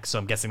back. So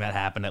I'm guessing that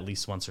happened at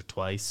least once or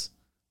twice.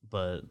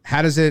 But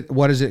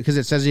what is it? Because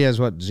it says he has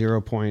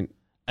 0 point.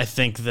 I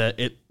think that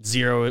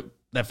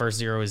that first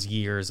 0 is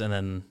years and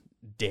then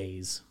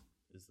days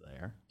is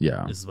there.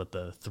 Yeah. This is what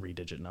the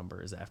 3-digit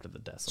number is after the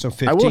decimal. So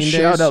 15 I will days?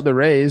 shout out the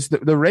Rays.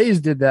 The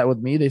Rays did that with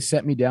me. They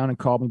sent me down and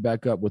called me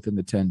back up within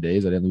the 10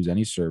 days. I didn't lose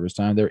any service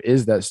time. There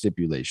is that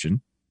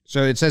stipulation.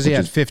 So it says he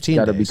had 15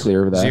 days. Got to be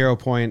clear of that.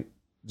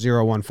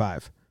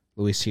 0.015.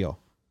 Luis Gil.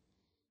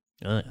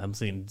 I'm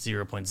seeing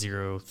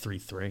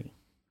 0.033.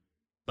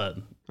 But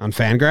on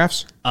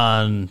Fangraphs?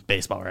 On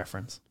Baseball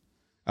Reference.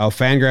 Oh,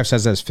 Fangraphs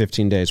says that's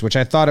 15 days, which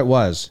I thought it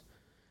was.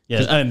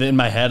 Yeah, and in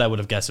my head, I would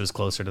have guessed it was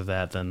closer to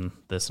that than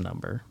this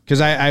number.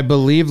 Because I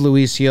believe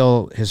Luis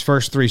Gil, his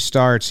first 3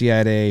 starts, he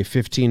had a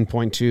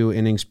 15.2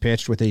 innings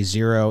pitched with a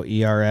 0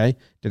 ERA,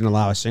 didn't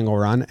allow a single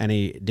run, and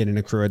he didn't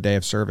accrue a day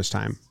of service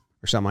time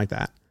or something like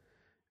that.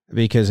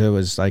 Because it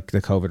was like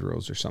the COVID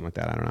rules or something like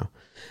that. I don't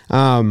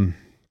know.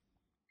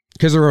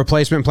 Because the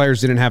replacement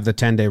players didn't have the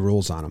 10-day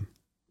rules on them.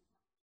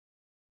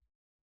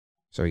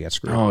 So he got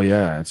screwed. Oh,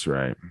 yeah, that's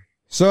right.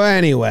 So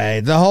anyway,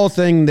 the whole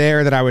thing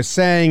there that I was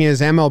saying is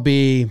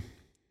MLB,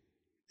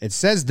 it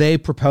says they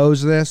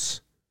proposed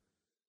this,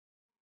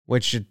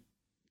 which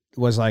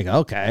was like,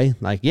 okay,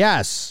 like,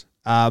 yes.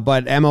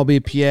 But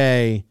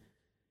MLBPA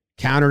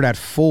countered at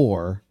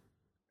 4,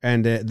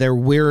 and they're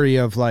weary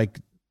of, like,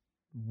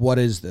 what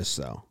is this,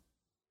 though?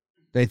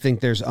 They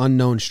think there's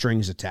unknown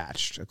strings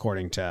attached,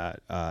 according to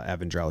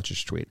Evan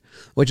Drelich's tweet,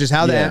 which is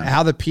how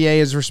the PA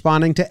is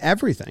responding to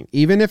everything.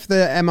 Even if the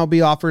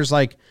MLB offers,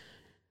 like,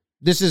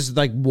 this is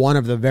like one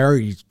of the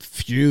very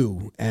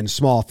few and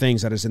small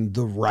things that is in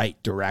the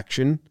right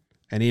direction.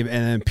 And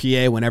then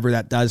PA, whenever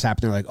that does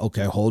happen, they're like,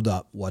 okay, hold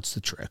up. What's the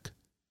trick?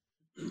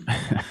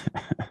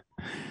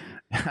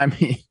 I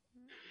mean,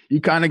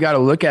 you kind of got to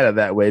look at it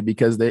that way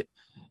because they,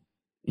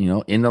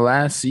 in the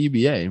last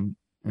CBA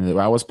that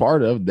I was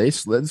part of, they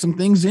slid some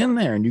things in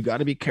there and you got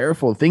to be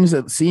careful. Things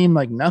that seem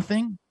like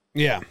nothing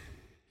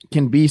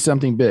can be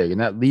something big.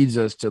 And that leads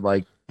us to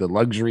like the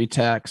luxury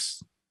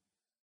tax.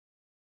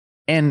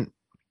 And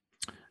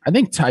I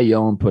think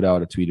Tyone put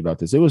out a tweet about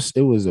this. It was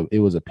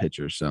a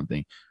pitcher or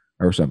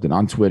something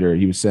on Twitter.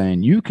 He was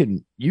saying you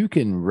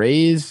can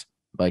raise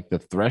like the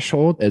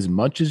threshold as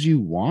much as you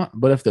want,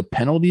 but if the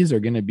penalties are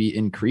going to be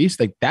increased,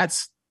 like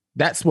that's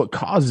what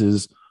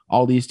causes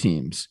all these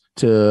teams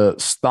to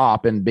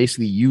stop and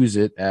basically use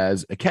it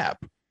as a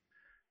cap.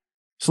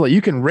 So like,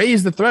 you can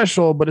raise the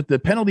threshold, but if the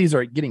penalties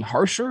are getting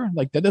harsher,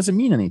 like that doesn't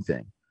mean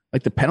anything.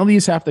 Like the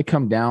penalties have to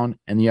come down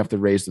and you have to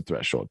raise the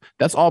threshold.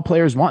 That's all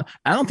players want.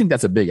 I don't think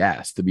that's a big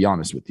ask, to be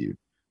honest with you.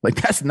 Like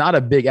that's not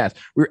a big ask.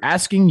 We're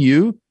asking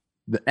you,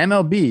 the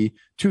MLB,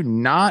 to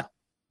not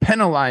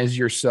penalize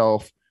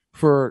yourself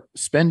for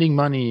spending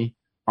money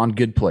on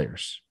good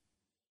players.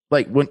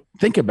 Like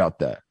think about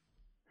that.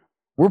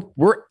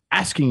 We're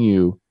asking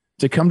you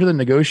to come to the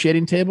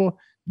negotiating table.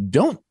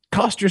 Don't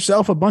cost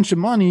yourself a bunch of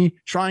money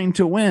trying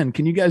to win.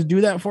 Can you guys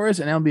do that for us?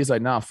 And MLB is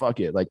like, nah, fuck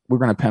it. Like, we're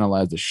going to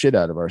penalize the shit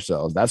out of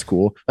ourselves. That's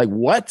cool. Like,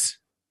 what?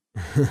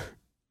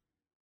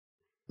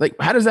 Like,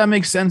 how does that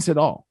make sense at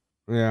all?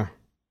 Yeah.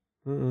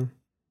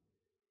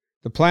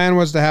 The plan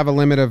was to have a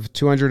limit of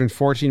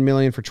 $214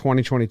 million for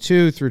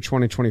 2022 through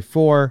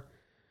 2024,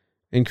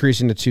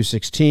 increasing to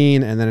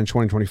 216, and then in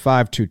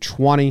 2025,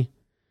 220.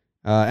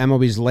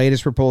 MLB's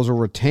latest proposal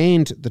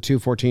retained the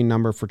 214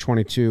 number for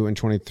 22 and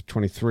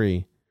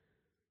 2023.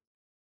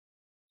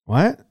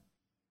 What?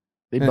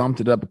 They bumped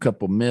it up a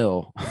couple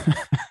mil.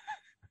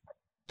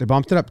 They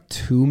bumped it up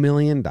 $2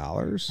 million?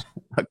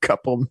 A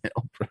couple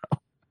mil, bro.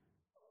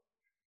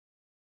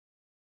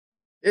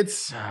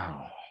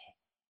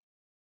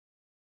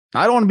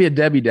 I don't want to be a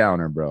Debbie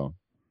Downer, bro,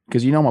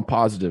 because I'm a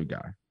positive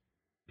guy.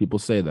 People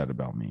say that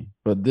about me.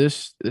 But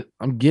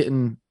I'm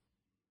getting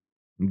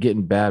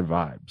bad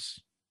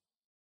vibes.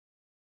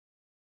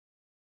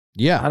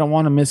 Yeah. I don't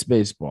want to miss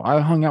baseball. I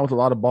hung out with a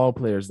lot of ball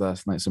players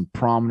last night, some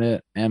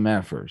prominent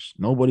MFers.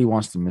 Nobody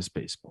wants to miss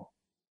baseball.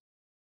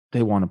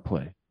 They want to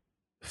play.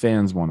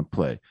 Fans want to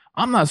play.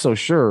 I'm not so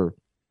sure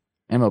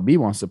MLB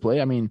wants to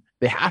play. I mean,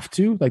 they have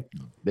to. Like,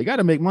 they got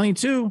to make money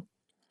too.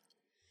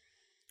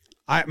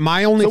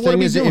 My only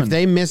thing is if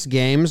they miss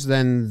games,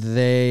 then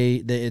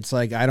it's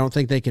like I don't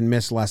think they can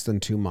miss less than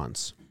 2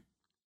 months.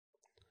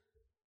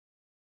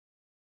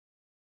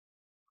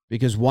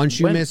 Because once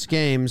you miss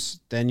games,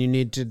 then you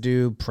need to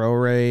do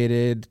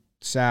prorated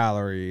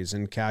salaries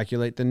and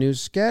calculate the new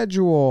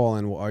schedule.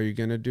 And are you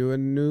going to do a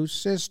new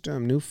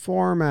system, new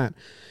format?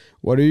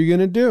 What are you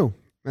going to do?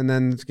 And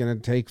then it's going to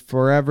take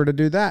forever to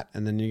do that.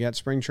 And then you got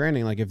spring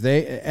training. Like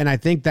and I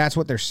think that's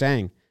what they're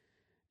saying.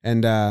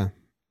 And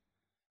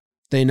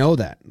they know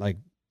that. Like,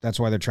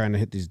 that's why they're trying to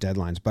hit these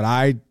deadlines. But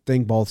I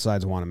think both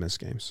sides want to miss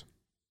games.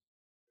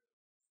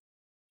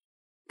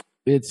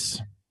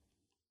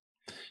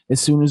 As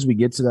soon as we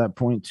get to that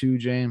point too,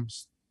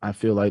 James, I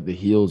feel like the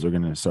heels are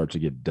going to start to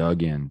get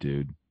dug in,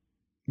 dude.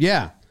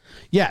 Yeah.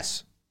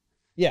 Yes.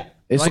 Yeah.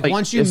 It's like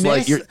once you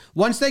miss,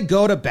 once they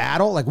go to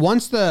battle, like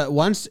once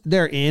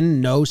they're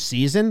in no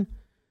season,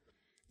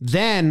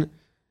 then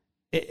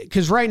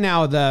because right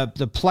now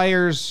the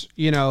players,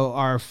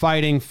 are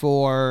fighting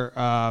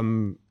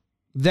for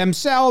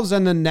themselves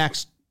and the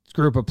next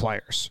group of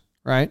players,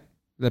 right?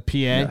 The PA.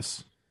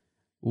 Yes.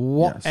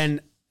 Yes.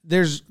 And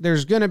there's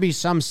going to be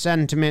some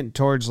sentiment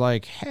towards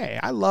like, hey,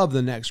 I love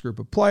the next group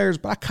of players,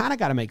 but I kind of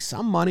got to make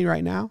some money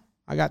right now.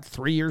 I got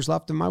 3 years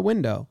left in my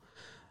window,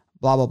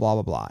 blah, blah, blah,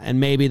 blah, blah. And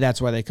maybe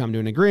that's why they come to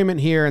an agreement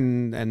here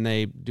and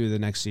they do the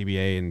next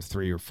CBA in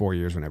 3 or 4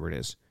 years, whenever it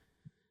is.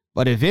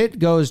 But if it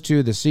goes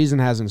to the season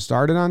hasn't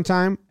started on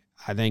time,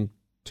 I think,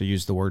 to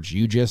use the words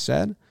you just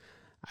said,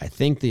 I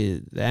think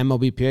the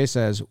MLBPA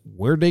says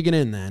we're digging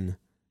in then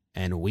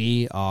and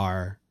we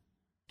are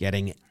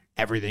getting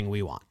everything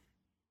we want.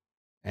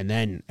 And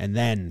then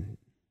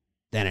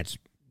it's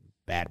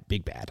bad,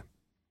 big bad.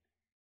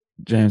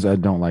 James, I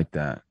don't like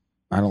that.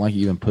 I don't like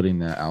even putting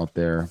that out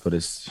there, but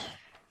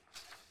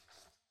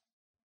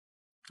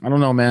I don't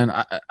know, man.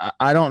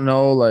 I don't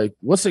know. Like,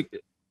 what's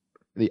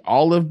the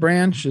olive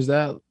branch? Is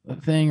that a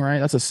thing, right?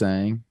 That's a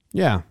saying.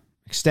 Yeah.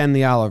 Extend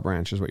the olive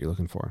branch is what you're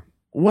looking for.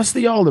 What's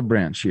the olive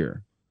branch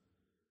here?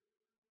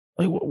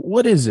 Like,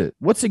 what is it?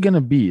 What's it going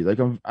to be? Like,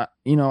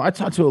 I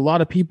talked to a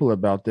lot of people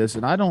about this,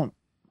 and I don't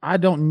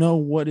know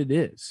what it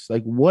is.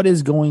 Like, what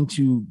is going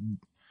to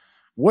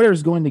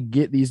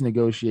get these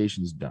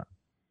negotiations done?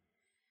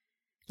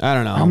 I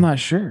don't know. I'm not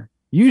sure.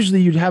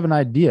 Usually you'd have an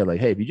idea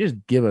like, hey, if you just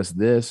give us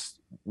this,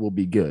 we'll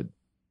be good.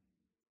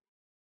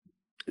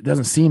 It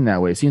doesn't seem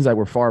that way. It seems like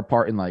we're far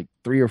apart in like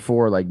 3 or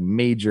 4 like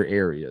major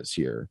areas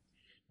here.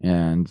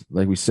 And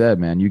like we said,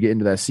 man, you get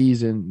into that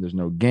season, there's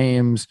no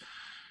games.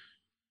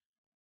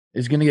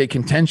 It's going to get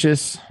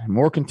contentious,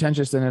 more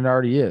contentious than it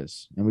already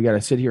is. And we got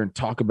to sit here and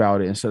talk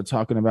about it instead of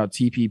talking about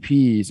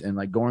TPPs and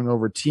like going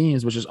over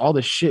teams, which is all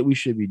the shit we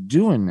should be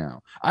doing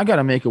now. I got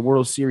to make a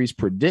World Series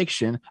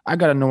prediction. I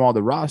got to know all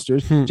the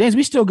rosters. James,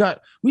 we still got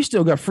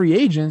free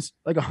agents,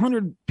 like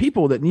 100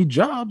 people that need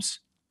jobs.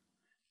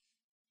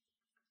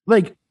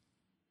 Like,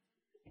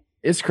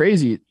 it's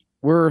crazy.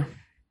 I'm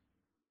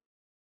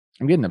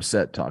getting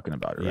upset talking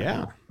about it right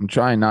now. I'm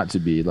trying not to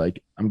be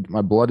like,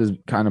 my blood is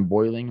kind of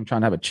boiling. I'm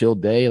trying to have a chill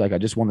day. Like, I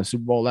just won the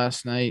Super Bowl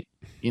last night,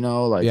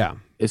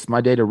 it's my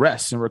day to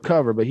rest and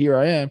recover. But here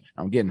I am,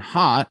 I'm getting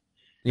hot.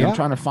 Yeah. I'm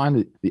trying to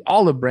find the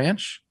olive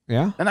branch.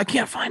 Yeah. And I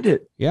can't find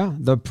it. Yeah.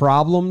 The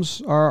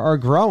problems are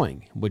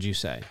growing, would you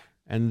say?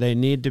 And they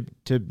need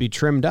to be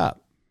trimmed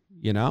up,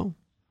 and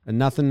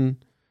nothing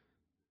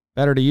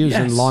better to use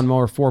than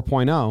Lawnmower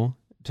 4.0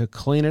 to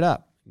clean it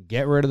up,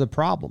 get rid of the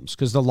problems.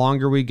 Because the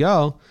longer we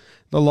go,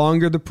 the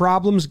longer the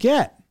problems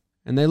get,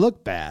 and they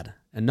look bad,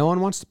 and no one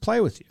wants to play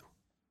with you.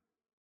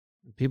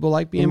 People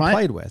like being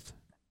played with.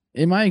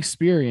 In my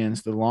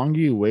experience, the longer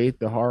you wait,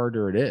 the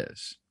harder it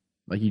is.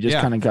 Like, you just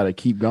kind of got to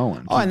keep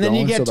going. And then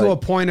you get to a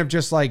point of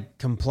just like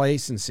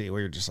complacency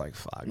where you're just like,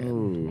 fuck it,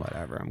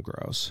 whatever, I'm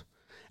gross.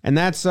 And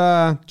that's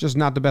just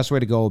not the best way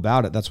to go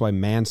about it. That's why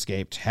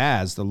Manscaped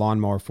has the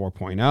Lawnmower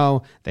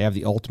 4.0. They have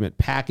the ultimate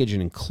package.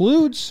 It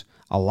includes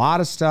a lot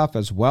of stuff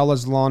as well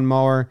as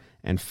lawnmower,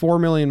 and 4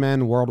 million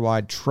men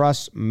worldwide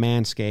trust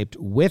Manscaped.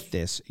 With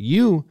this,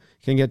 you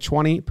can get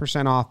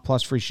 20% off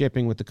plus free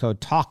shipping with the code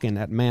TALKIN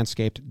at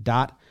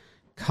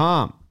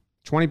manscaped.com.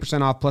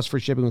 20% off plus free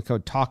shipping with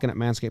code TALKIN at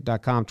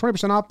manscaped.com.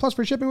 20% off plus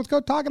free shipping with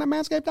code TALKIN at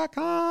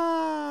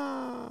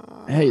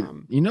manscaped.com. Hey,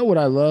 you know what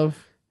I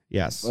love?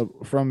 Yes.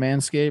 From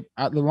Manscaped?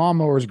 The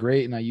lawnmower is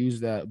great, and I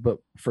use that. But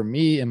for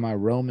me and my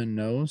Roman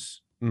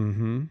nose,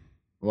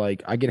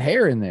 like, I get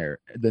hair in there.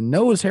 The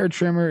nose hair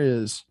trimmer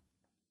is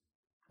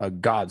a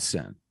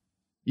godsend.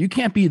 You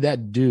can't be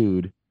that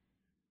dude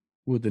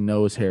with the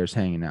nose hairs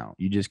hanging out.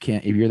 You just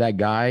can't. If you're that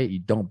guy, you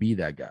don't be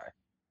that guy.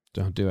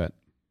 Don't do it.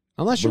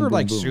 Unless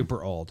you're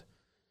super old.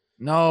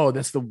 No,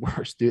 that's the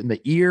worst, dude. And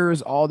the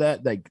ears, all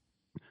that. Like,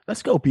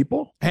 let's go,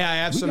 people. Hey, I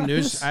have some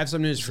news. I have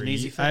some news for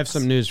you. I have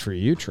some news for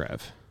you,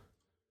 Trev.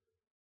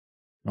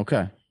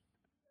 Okay.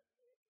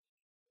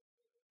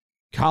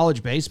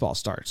 College baseball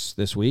starts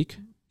this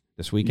weekend.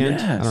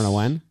 Yes. I don't know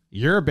when.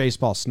 You're a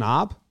baseball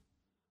snob,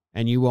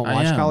 and you won't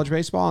watch college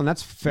baseball, and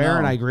that's fair,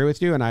 and I agree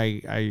with you, and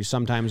I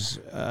sometimes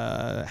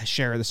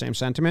share the same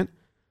sentiment.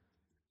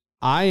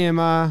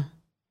 I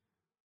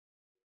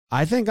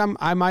think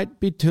I might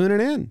be tuning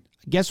in.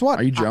 Guess what?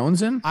 Are you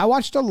jonesing? I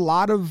watched a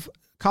lot of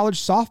college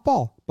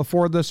softball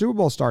before the Super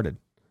Bowl started.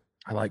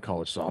 I like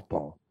college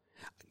softball.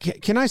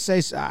 Can I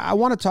say, I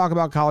want to talk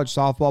about college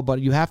softball,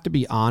 but you have to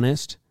be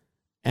honest,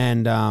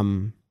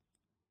 and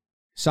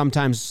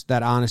sometimes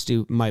that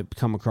honesty might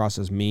come across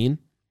as mean.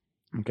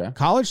 Okay.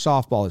 College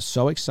softball is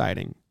so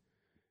exciting.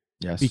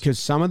 Yes. Because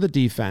some of the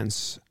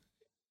defense,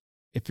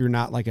 if you're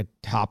not like a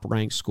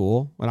top-ranked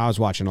school, when I was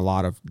watching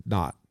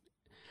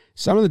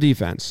some of the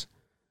defense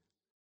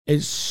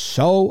is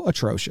so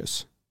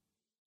atrocious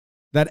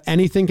that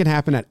anything can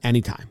happen at any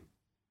time.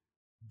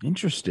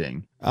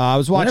 Interesting. I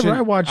was watching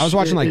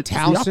like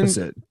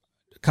Townsend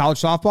college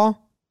softball.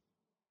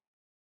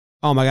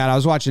 Oh my God. I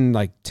was watching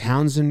like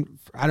Townsend.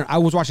 I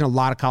was watching a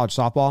lot of college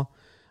softball.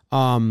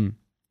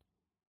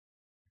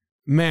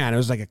 Man, it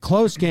was like a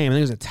close game. I think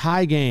it was a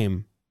tie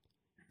game.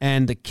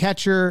 And the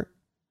catcher,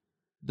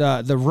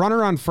 the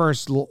runner on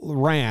first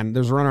ran.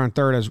 There's a runner on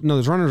third.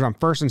 There's runners on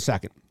first and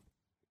second.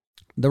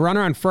 The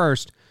runner on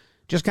first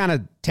just kind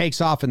of takes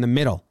off in the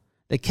middle.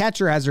 The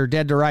catcher has her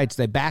dead to rights.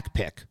 They back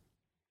pick.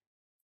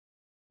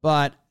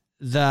 But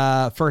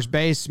the first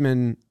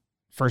basewoman,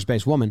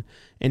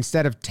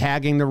 instead of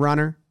tagging the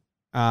runner,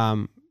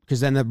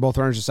 because then both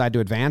runners decide to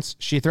advance,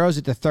 she throws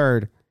it to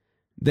third.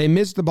 They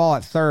miss the ball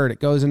at third. It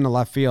goes into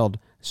left field.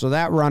 So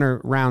that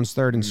runner rounds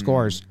third and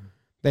scores.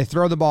 They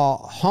throw the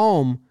ball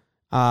home.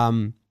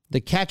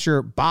 The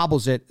catcher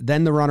bobbles it.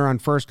 Then the runner on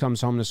first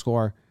comes home to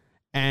score.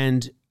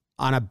 And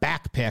on a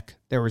back pick,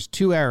 there was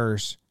 2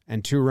 errors,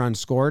 and 2 runs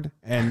scored,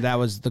 and that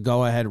was the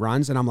go-ahead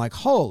runs, and I'm like,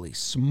 holy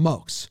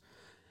smokes.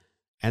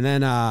 And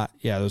then,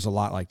 there's a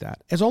lot like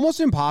that. It's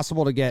almost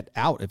impossible to get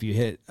out if you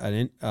hit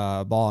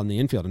a ball in the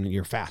infield and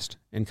you're fast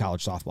in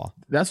college softball.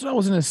 That's what I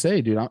was going to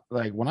say, dude.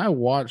 When I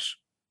watch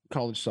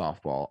college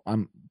softball,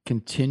 I'm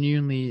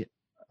continually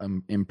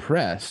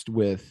impressed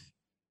with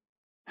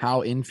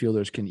how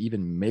infielders can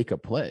even make a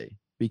play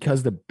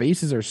because the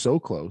bases are so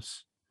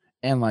close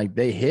and like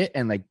they hit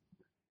and like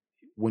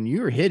when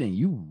you're hitting,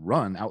 you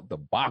run out the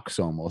box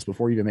almost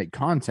before you even make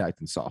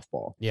contact in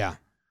softball. Yeah.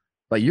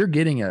 Like you're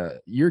getting,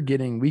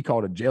 we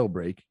call it a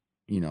jailbreak,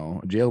 a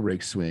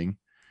jailbreak swing.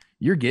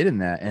 You're getting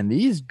that. And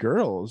these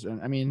girls,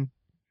 I mean,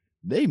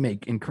 they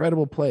make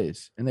incredible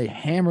plays and they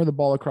hammer the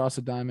ball across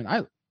the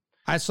diamond.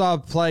 I saw a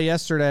play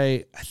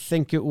yesterday. I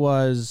think I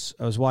was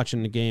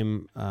watching the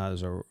game. It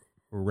was a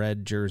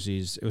red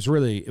jerseys. It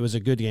was a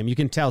good game. You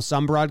can tell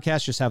some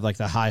broadcasts just have like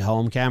the high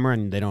home camera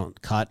and they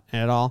don't cut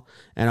at all.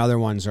 And other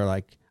ones are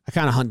like, I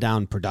kind of hunt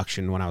down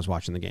production when I was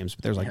watching the games,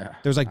 but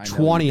there's like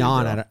 20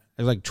 on at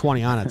there's like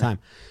 20 on at a time.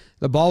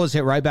 The ball was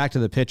hit right back to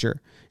the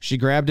pitcher. She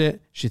grabbed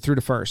it. She threw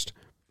to first.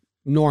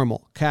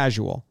 Normal,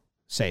 casual,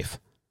 safe.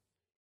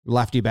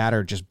 Lefty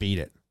batter just beat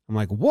it. I'm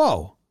like,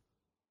 whoa,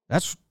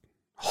 that's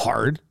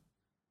hard.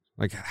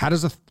 Like, how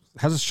does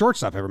a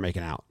shortstop ever make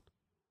an out?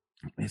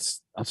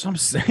 That's what I'm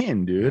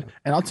saying, dude.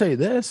 And I'll tell you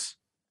this: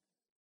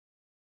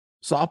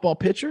 softball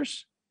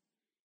pitchers,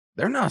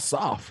 they're not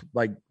soft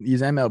like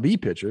these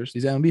MLB pitchers,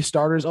 these MLB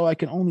starters. Oh, I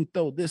can only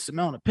throw this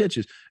amount of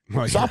pitches.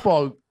 Oh, yeah.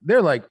 Softball,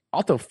 they're like,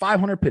 I'll throw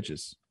 500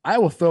 pitches. I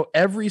will throw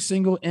every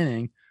single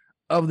inning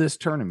of this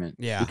tournament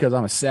because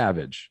I'm a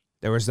savage.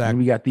 There was that. And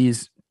we got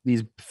these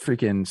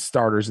freaking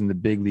starters in the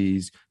big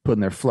leagues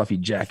putting their fluffy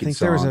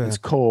jackets on. It's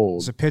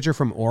cold. There's a pitcher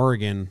from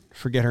Oregon.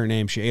 Forget her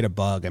name. She ate a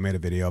bug. I made a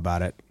video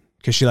about it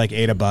because she like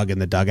ate a bug in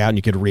the dugout and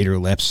you could read her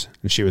lips.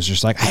 And she was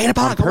just like, I ate a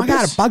bug. Oh my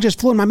God, a bug just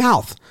flew in my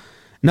mouth.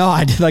 No,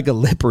 I did like a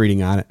lip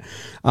reading on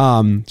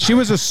it. She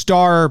was a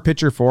star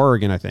pitcher for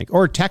Oregon, I think,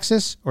 or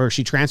Texas, or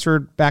she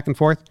transferred back and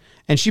forth,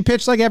 and she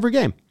pitched like every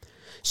game.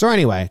 So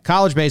anyway,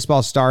 college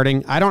baseball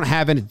starting. I don't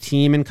have any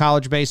team in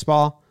college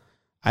baseball.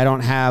 I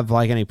don't have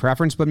like any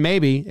preference, but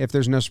maybe if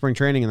there's no spring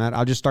training in that,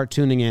 I'll just start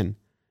tuning in.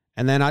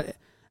 And then I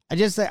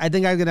think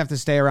I'm going to have to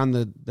stay around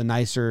the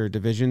nicer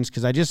divisions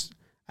because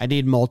I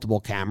need multiple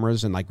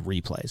cameras and like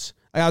replays.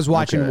 Like I was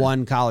watching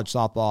one college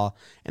softball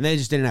and they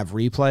just didn't have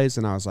replays.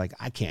 And I was like,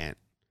 I can't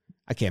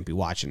be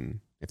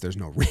watching if there's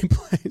no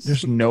replays.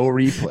 There's no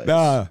replays.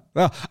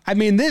 No. I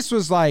mean, this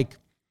was like,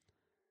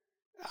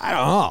 I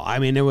don't know. I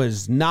mean, it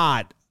was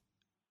not,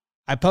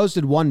 I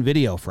posted one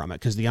video from it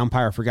because the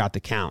umpire forgot to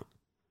count,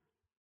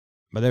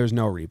 but there was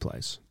no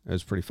replays. It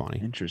was pretty funny.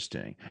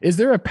 Interesting. Is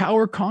there a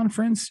power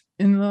conference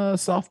in the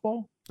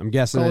softball? I'm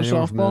guessing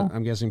softball?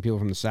 I'm guessing people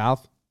from the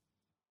South.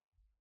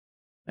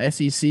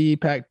 SEC,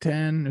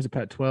 Pac-10, there's a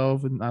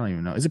Pac-12. I don't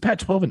even know. Is it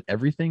Pac-12 in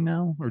everything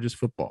now or just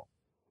football?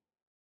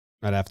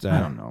 I'd have to. I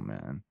don't know,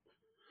 man.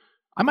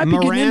 I might be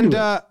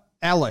Miranda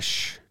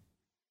Elish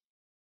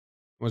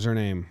was her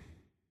name.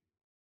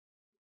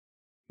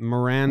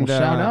 Miranda.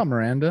 Well, shout out,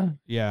 Miranda.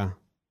 Yeah.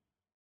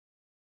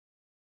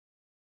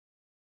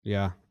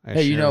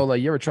 Hey,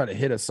 like you ever try to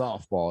hit a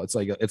softball?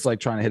 It's like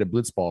trying to hit a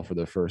blitz ball for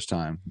the first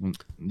time.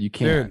 You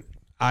can't.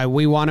 Dude,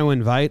 we want to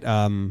invite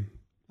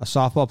a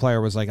softball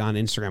player was like on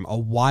Instagram a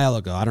while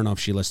ago. I don't know if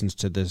she listens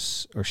to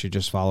this or she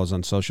just follows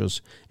on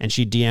socials. And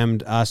she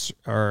DM'd us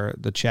or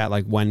the chat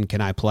like, when can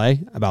I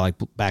play? About like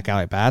back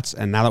alley bats.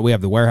 And now that we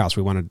have the warehouse,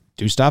 we want to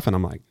do stuff. And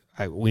I'm like,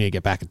 we need to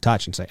get back in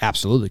touch and say,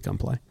 absolutely, come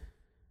play.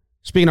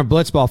 Speaking of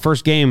blitzball,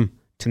 first game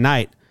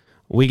tonight.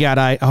 We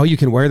got you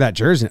can wear that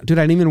jersey. Dude,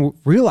 I didn't even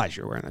realize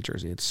you were wearing that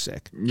jersey. It's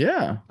sick.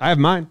 Yeah. I have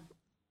mine.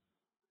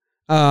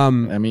 I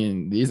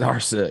mean, these are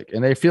sick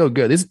and they feel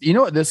good. This, you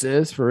know what this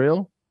is for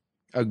real?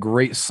 A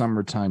great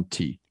summertime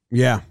tee.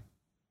 Yeah.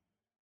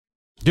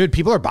 Dude,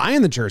 people are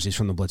buying the jerseys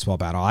from the blitzball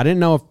battle. I didn't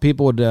know if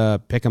people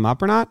would pick them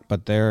up or not,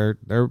 but they're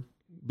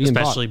being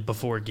especially bought.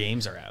 Before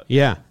games are out.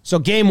 Yeah. So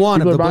game one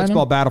people of the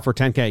blitzball battle for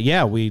 10K.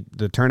 Yeah,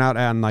 the turnout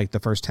on like the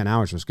first 10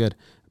 hours was good.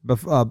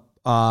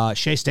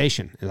 Shea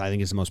Station, I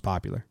think, is the most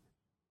popular.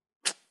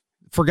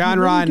 Forgotten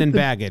Ride and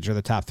Baggage are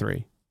the top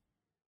 3.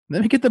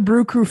 Let me get the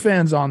Brew Crew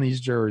fans on these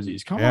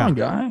jerseys. Come on,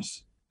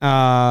 guys.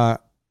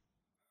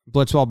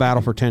 Blitzball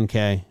battle for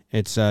 10K.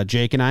 It's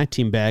Jake and I,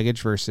 Team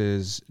Baggage,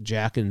 versus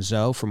Jack and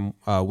Zoe from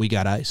We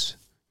Got Ice.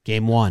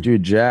 Game 1.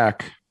 Dude,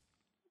 Jack.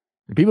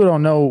 If people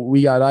don't know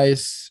We Got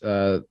Ice,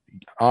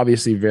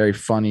 obviously very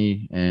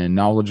funny and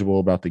knowledgeable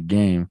about the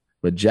game,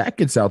 but Jack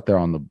gets out there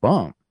on the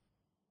bump.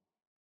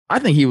 I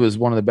think he was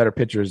one of the better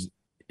pitchers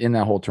in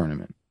that whole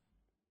tournament.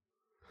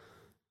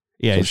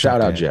 Yeah, so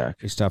shout out Jack.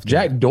 He's tough.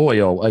 Jack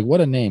Doyle. Like,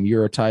 what a name.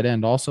 You're a tight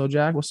end also,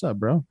 Jack. What's up,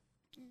 bro?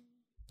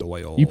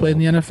 Doyle. You played in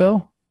the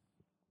NFL?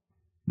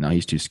 No,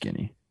 he's too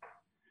skinny.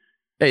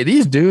 Hey,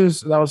 these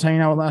dudes that I was hanging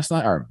out with last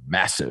night are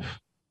massive.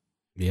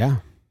 Yeah.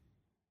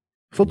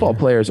 Football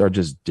players are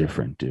just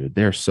different, dude.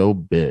 They're so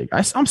big.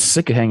 I'm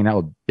sick of hanging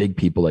out with big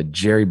people like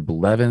Jerry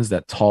Blevins,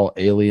 that tall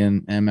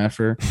alien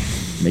MFer.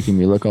 making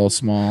me look all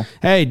small.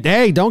 Hey,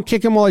 don't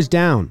kick him while he's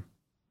down.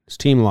 His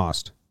team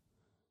lost.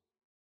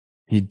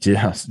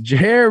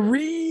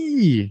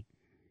 Jerry.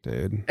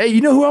 Dude. Hey,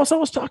 you know who else I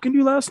was talking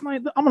to last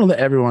night? I'm going to let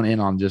everyone in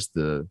on just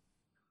the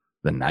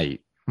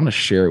night. I'm going to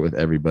share it with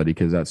everybody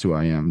because that's who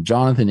I am.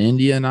 Jonathan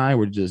India and I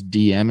were just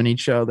DMing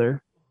each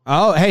other.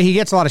 Oh, hey, he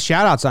gets a lot of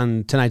shout outs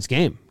on tonight's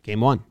game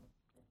 1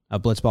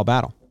 of Blitzball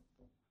Battle.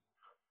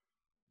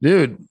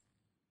 Dude,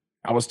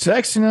 I was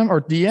texting him or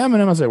DMing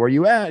him. I was like, where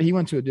you at? He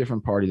went to a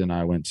different party than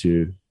I went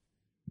to.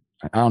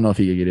 I don't know if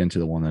he could get into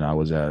the one that I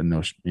was at.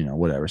 No,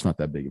 whatever. It's not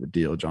that big of a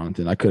deal,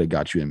 Jonathan. I could have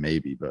got you in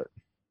maybe, but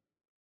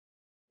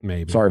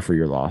maybe. Sorry for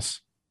your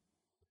loss,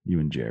 you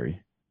and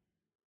Jerry.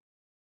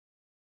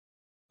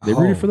 They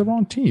rooted for the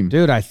wrong team.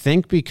 Dude, I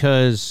think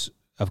because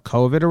of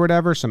COVID or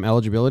whatever, some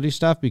eligibility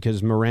stuff,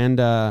 because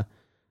Miranda,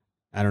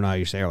 I don't know how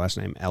you say her last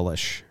name,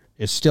 Elish,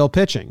 is still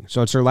pitching.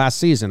 So it's her last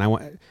season.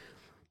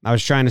 I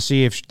was trying to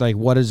see if, like,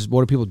 what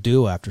do people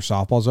do after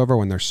softball's over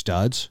when they're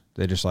studs?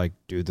 They just, like,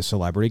 do the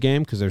celebrity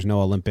game because there's no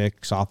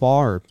Olympic softball,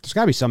 or there's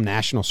got to be some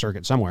national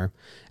circuit somewhere.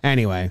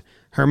 Anyway,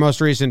 her most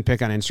recent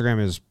pick on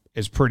Instagram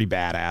is pretty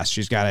badass.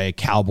 She's got a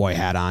cowboy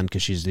hat on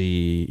because she's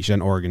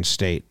in Oregon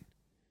State.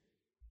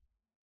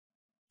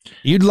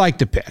 You'd like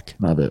to pick.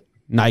 Love it.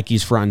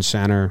 Nike's front and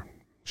center.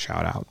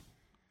 Shout out.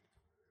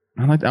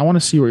 I want to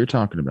see what you're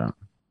talking about.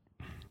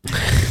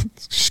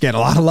 She's getting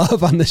a lot of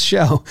love on this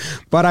show.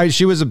 But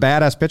she was a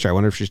badass pitcher. I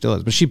wonder if she still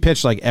is. But she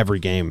pitched like every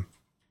game.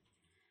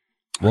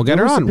 We'll get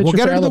her on. We'll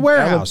get her to the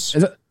warehouse.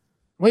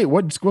 Wait,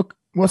 what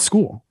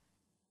school?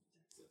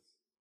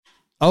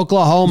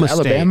 Oklahoma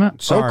State. Alabama?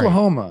 Sorry.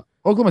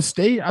 Oklahoma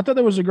State? I thought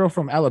there was a girl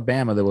from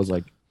Alabama that was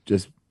like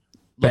just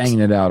banging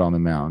it out on the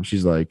mound.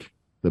 She's like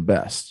the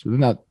best.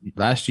 Wasn't that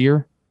last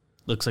year?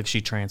 Looks like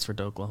she transferred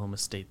to Oklahoma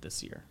State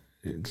this year.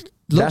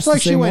 Looks like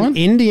she went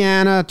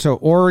Indiana to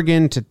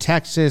Oregon to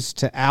Texas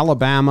to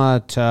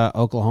Alabama to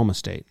Oklahoma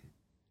State.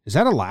 Is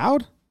that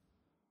allowed?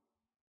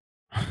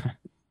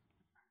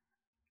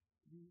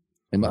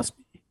 It must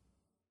be.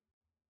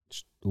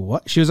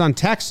 What? She was on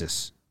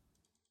Texas.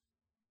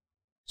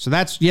 So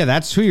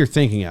that's who you're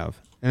thinking of.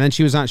 And then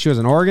she was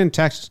in Oregon,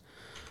 Texas.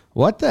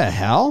 What the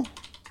hell?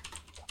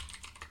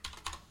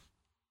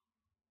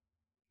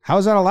 How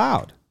is that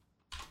allowed?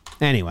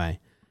 Anyway.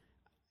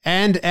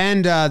 And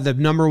the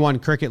number 1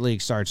 cricket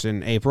league starts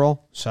in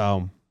April.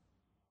 So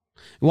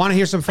want to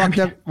hear some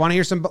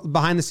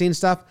behind the scenes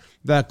stuff?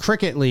 The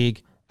cricket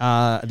league,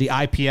 the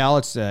IPL,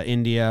 it's the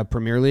India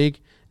Premier League,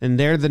 and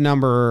they're the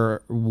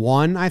number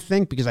 1, I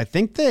think, because I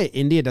think that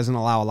India doesn't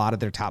allow a lot of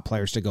their top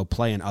players to go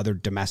play in other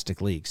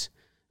domestic leagues.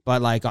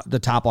 But like the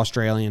top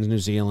Australians, New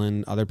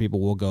Zealand, other people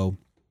will go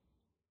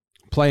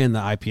play in the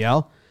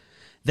IPL.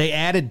 They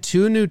added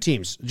 2 new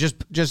teams.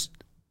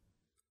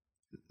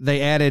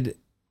 They added.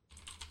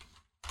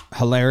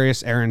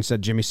 Hilarious. Aaron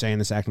said Jimmy's saying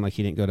this acting like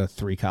he didn't go to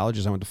 3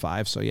 colleges. I went to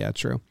 5, so yeah,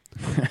 true.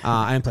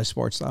 I didn't play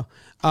sports though.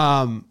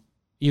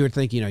 You would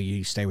think,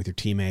 you stay with your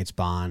teammates,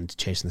 bond,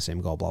 chasing the same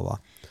goal, blah, blah.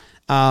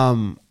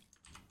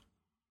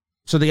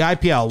 So the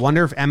IPL,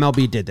 wonder if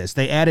MLB did this.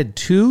 They added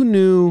 2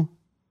 new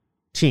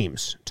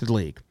teams to the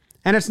league.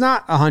 And it's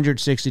not a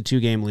 162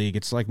 game league.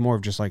 It's like more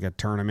of just like a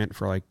tournament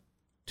for like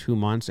 2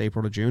 months,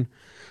 April to June.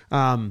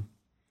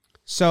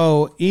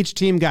 So each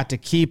team got to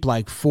keep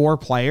like 4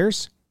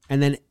 players.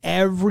 And then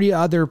every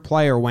other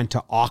player went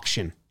to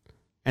auction,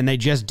 and they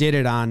just did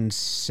it on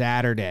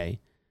Saturday.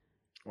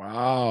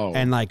 Wow!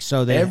 And like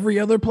so, every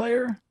other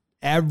player.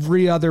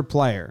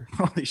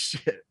 Holy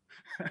shit!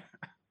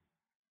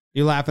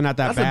 You laughing at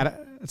that?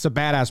 It's a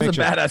badass picture. It's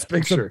a badass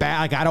picture.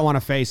 I don't want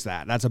to face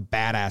that. That's a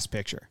badass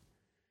picture.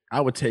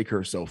 I would take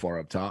her so far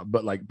up top,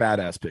 but like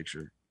badass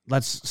picture.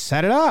 Let's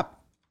set it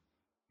up.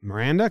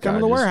 Miranda, come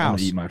to the warehouse. I'm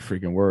gonna eat my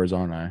freaking words,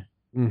 aren't I?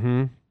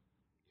 Mm-hmm.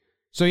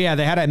 So, yeah,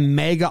 they had a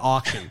mega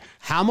auction.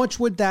 How much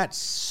would that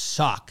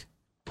suck?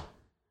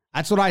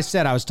 That's what I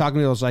said. I was talking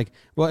to them. I was like,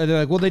 well, they're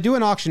like, well, they do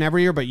an auction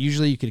every year, but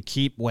usually you could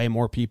keep way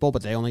more people,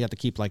 but they only got to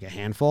keep like a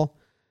handful.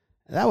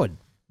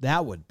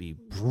 That would be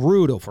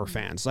brutal for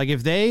fans. Like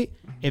if they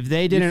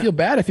didn't, you feel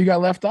bad if you got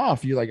left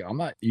off. You're like,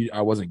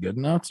 I wasn't good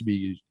enough to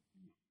be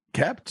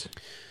kept.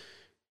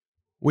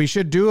 We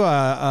should do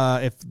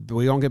if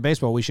we don't get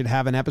baseball, we should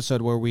have an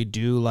episode where we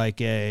do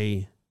like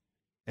a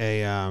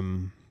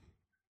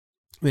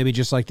maybe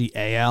just like the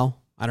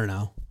AL. I don't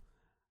know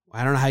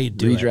how you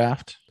do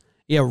redraft.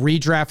 Yeah,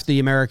 redraft the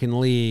American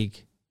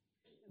League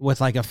with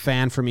like a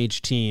fan from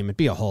each team. It'd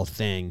be a whole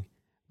thing.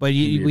 But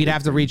we'd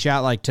have to reach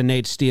out like to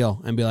Nate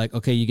Steele and be like,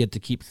 okay, you get to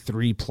keep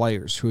 3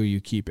 players. Who are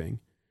you keeping?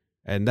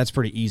 And that's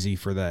pretty easy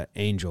for the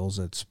Angels.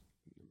 It's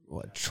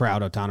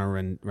Trout,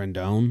 Otani,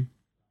 Rendon.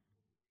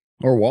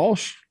 Or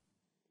Walsh.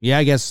 Yeah,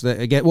 I guess.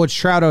 It's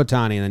Trout,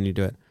 Otani, and then you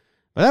do it.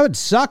 But that would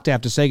suck to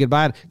have to say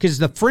goodbye. Because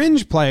the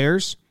fringe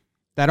players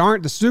that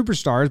aren't the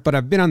superstars but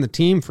have been on the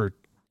team for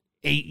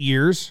 8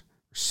 years,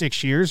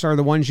 6 years, are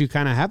the ones you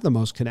kind of have the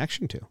most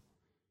connection to,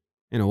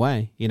 in a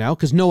way,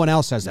 because no one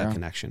else has that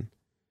connection.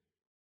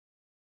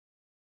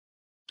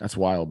 That's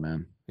wild,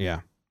 man.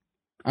 Yeah.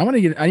 I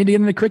need to get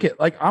into cricket.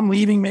 Like, I'm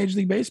leaving Major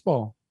League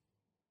Baseball.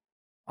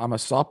 I'm a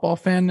softball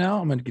fan now.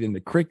 I'm going to get into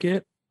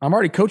cricket. I'm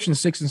already coaching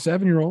 6 and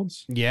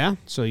 7-year-olds. Yeah,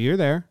 so you're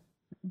there.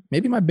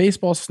 Maybe my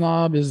baseball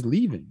snob is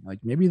leaving. Like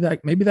maybe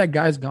that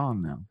guy's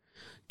gone now.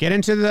 Get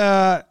into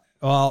the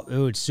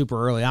it's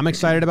super early. I'm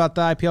excited about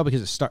the IPL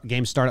because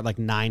games start at like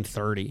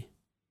 9:30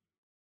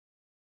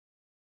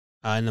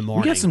 in the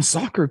morning. We got some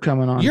soccer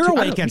coming on. You're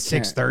awake at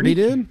 6:30,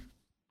 dude.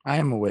 I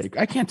am awake.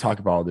 I can't talk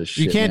about all this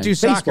shit. You can't do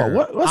Baseball.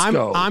 soccer. Let's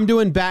go. I'm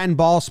doing bat and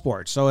ball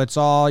sports, so it's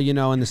all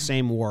in the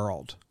same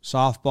world: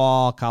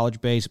 softball,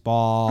 college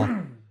baseball,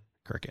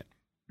 cricket.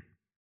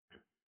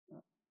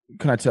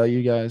 Can I tell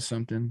you guys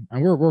something?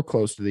 And we're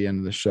close to the end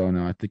of the show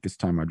now. I think it's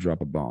time I drop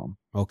a bomb.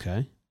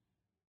 Okay.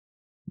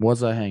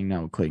 Was I hanging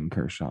out with Clayton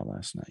Kershaw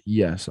last night?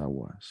 Yes, I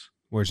was.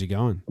 Where's he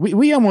going?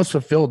 We almost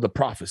fulfilled the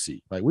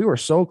prophecy. Like we were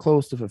so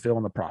close to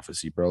fulfilling the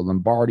prophecy, bro.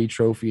 Lombardi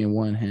trophy in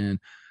one hand.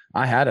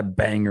 I had a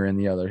banger in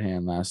the other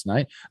hand last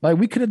night. Like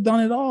we could have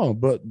done it all,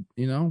 but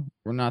we're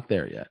not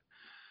there yet.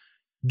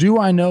 Do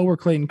I know where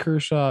Clayton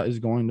Kershaw is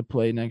going to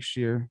play next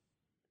year?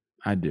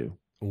 I do.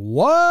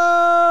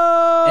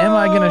 Whoa! Am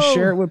I going to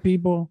share it with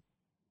people?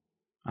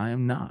 I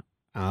am not.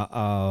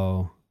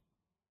 Uh-oh.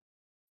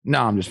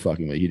 No, I'm just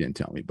fucking with you. You didn't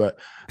tell me, but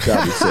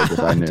that'd be sick if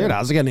I knew. Dude, I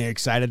was getting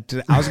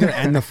excited. I was going to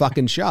end the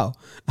fucking show.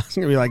 I was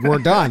going to be like, we're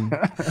done.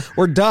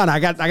 We're done. I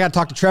got to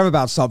talk to Trevor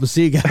about something.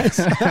 See you guys.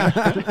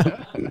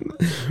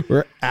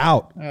 We're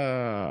out.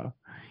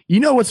 You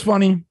know what's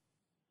funny?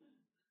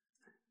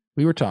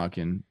 We were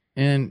talking,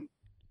 and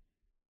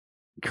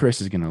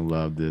Chris is going to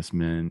love this,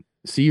 man.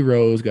 C.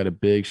 Rose got a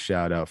big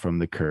shout out from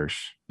the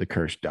Kirsch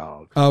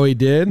dog. Oh, he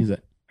did? He's like,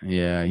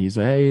 yeah. He's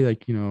like, hey,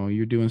 like,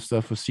 you're doing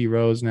stuff with C.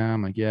 Rose now.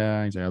 I'm like,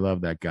 yeah. He's like, I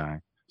love that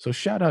guy. So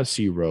shout out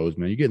C. Rose,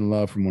 man. You're getting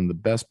love from one of the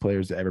best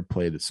players to ever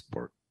play the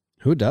sport.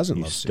 Who doesn't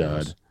You love C.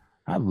 stud. Rose?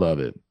 I love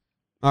it.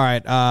 All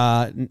right.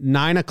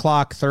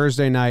 9:00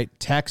 Thursday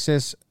night,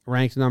 Texas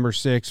ranked number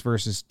 6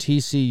 versus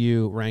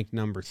TCU ranked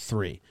number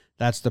 3.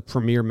 That's the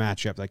premier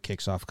matchup that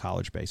kicks off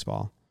college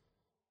baseball.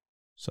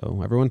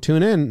 So everyone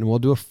tune in and we'll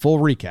do a full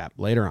recap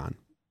later on.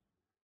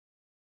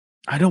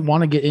 I don't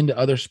want to get into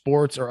other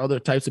sports or other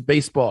types of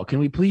baseball. Can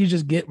we please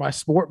just get my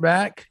sport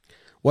back?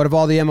 What if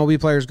all the MLB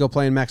players go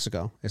play in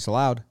Mexico? It's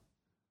allowed.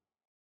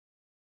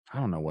 I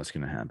don't know what's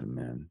going to happen,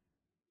 man.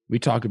 We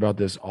talk about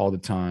this all the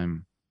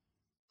time.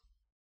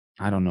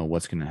 I don't know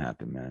what's going to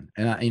happen, man.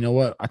 And you know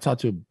what? I talked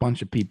to a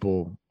bunch of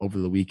people over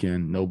the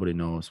weekend. Nobody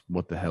knows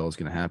what the hell is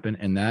going to happen.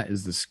 And that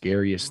is the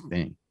scariest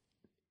thing.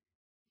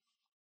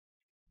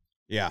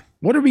 Yeah.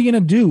 What are we going to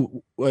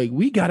do? Like,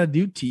 we got to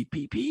do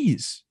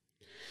TPPs.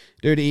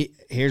 Dude,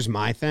 here's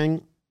my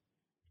thing.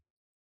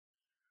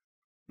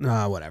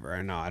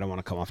 Whatever. No, I don't want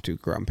to come off too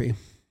grumpy.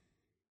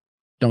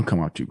 Don't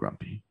come off too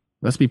grumpy.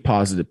 Let's be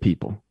positive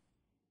people.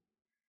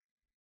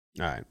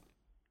 All right.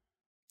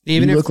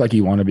 Even if you look like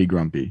you want to be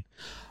grumpy.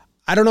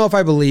 I don't know if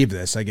I believe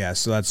this, I guess.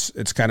 So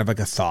it's kind of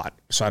like a thought.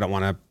 So I don't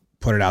want to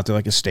put it out there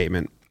like a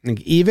statement. Like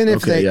even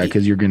if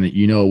because you're going to,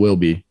 it will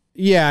be.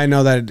 Yeah, I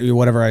know that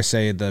whatever I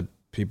say, the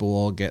people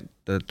will get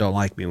that don't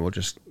like me will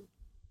just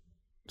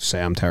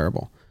say I'm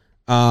terrible.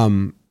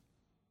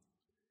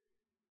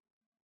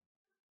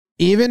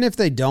 Even if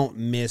they don't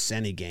miss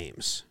any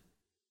games,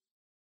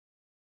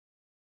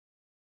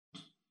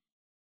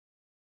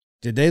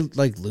 did they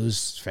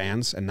lose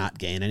fans and not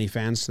gain any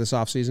fans this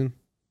offseason?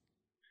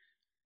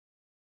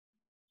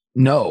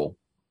 No,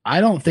 I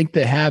don't think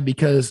they have,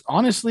 because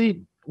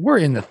honestly, we're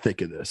in the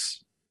thick of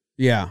this.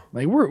 Yeah.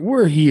 Like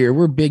we're here.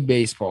 We're big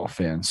baseball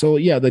fans. So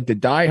yeah, like the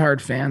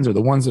diehard fans are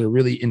the ones that are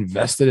really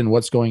invested in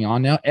what's going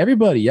on now.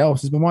 Everybody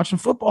else has been watching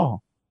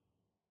football.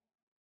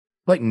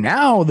 Like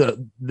now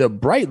the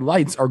bright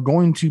lights are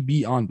going to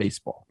be on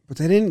baseball. But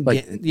they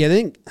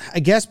didn't I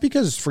guess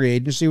because free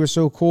agency was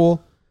so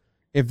cool.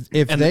 If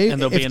the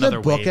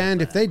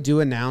bookend, if they do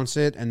announce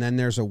it and then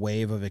there's a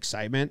wave of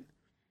excitement,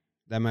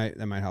 that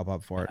might help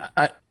up for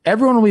it.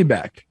 Everyone will be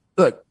back.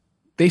 Look,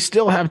 they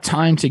still have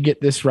time to get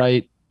this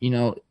right.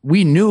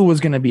 We knew it was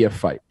going to be a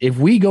fight. If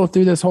we go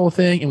through this whole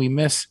thing and we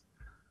miss,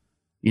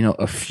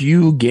 a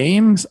few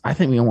games, I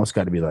think we almost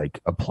got to be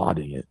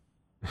applauding it.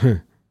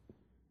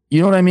 You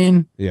know what I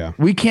mean? Yeah.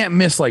 We can't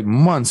miss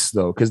months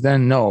though, because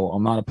then no,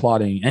 I'm not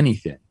applauding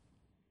anything.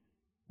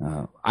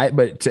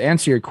 But to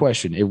answer your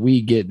question, if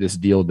we get this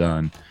deal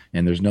done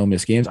and there's no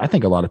missed games, I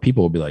think a lot of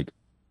people will be like,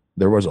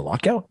 there was a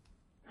lockout.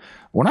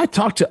 When I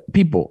talk to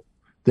people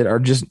that are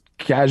just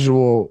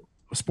casual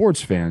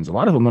sports fans, a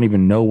lot of them don't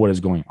even know what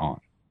is going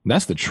on.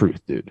 That's the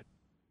truth, dude.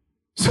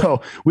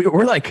 So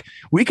we're like,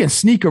 we can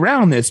sneak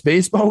around this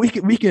baseball. We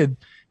could,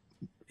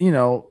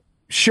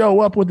 show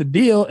up with a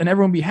deal and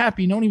everyone be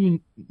happy. Don't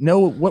even know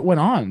what went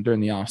on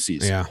during the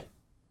offseason. Yeah.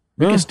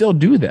 We can still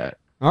do that.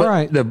 All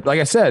right. Like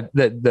I said,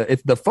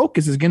 the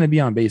focus is going to be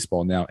on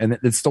baseball now, and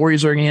the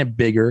stories are going to get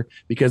bigger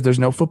because there's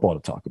no football to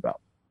talk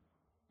about.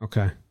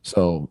 Okay.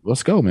 So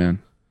let's go,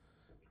 man.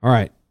 All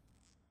right.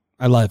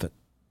 I love it.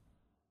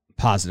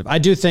 Positive. I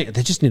do think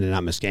they just need to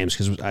not miss games,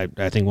 because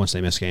I think once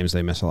they miss games,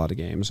 they miss a lot of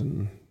games.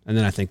 And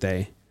then I think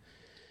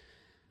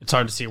it's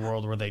hard to see a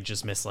world where they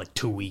just miss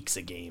 2 weeks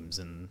of games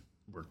and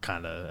we're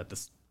kind of at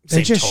this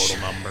Same total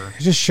number.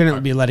 They just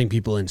shouldn't be letting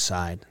people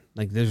inside.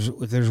 Like,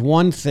 if there's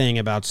one thing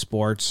about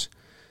sports,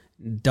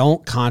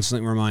 don't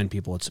constantly remind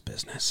people it's a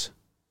business,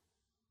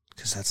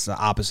 because that's the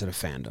opposite of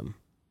fandom.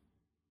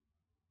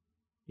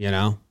 You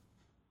know,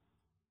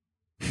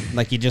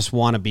 like you just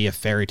want to be a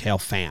fairy tale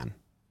fan.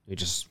 You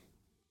just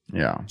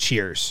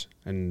cheers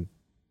and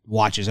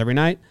watches every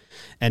night,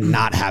 and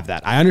not have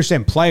that. I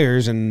understand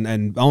players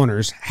and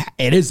owners.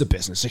 It is a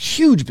business, a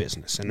huge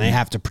business, and they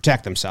have to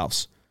protect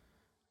themselves.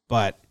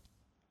 But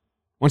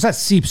once that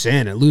seeps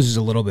in, it loses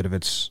a little bit of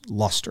its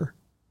luster.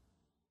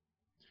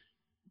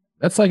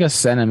 That's like a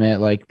sentiment.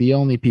 Like, the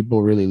only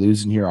people really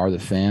losing here are the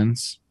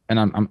fans, and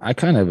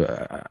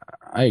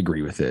I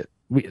agree with it.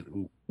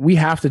 We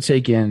have to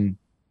take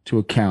into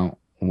account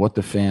what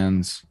the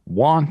fans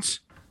want,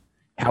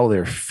 how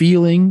they're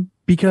feeling,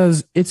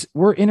 because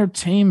we're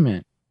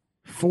entertainment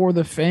for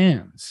the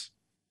fans.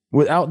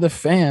 Without the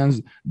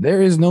fans,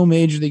 there is no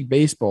Major League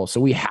Baseball. So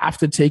we have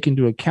to take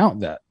into account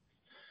that.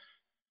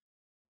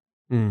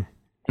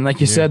 And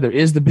like you said, there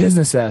is the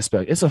business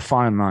aspect. It's a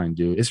fine line,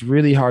 dude. It's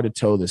really hard to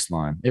toe this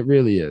line. It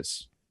really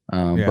is.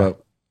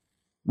 But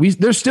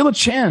there's still a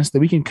chance that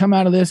we can come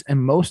out of this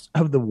and most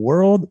of the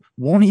world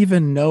won't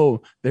even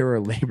know there are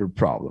labor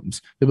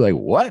problems. They'll be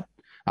like, what?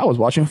 I was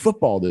watching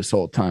football this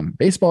whole time.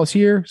 Baseball's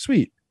here.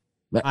 Sweet.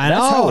 I know.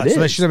 That's how it is.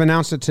 They should have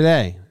announced it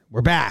today.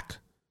 We're back.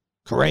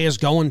 Correa's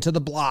going to the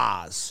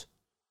Blas.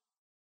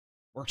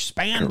 We're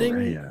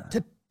expanding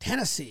to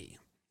Tennessee.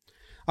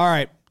 All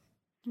right.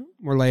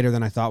 We're later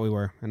than I thought we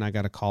were, and I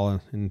got a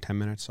call in 10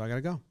 minutes, so I got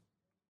to go.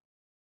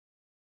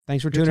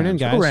 Thanks for tuning in,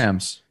 guys.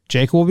 Rams.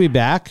 Jake will be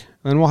back,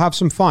 and we'll have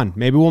some fun.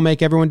 Maybe we'll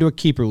make everyone do a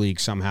keeper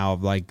league somehow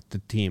of, like, the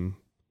team.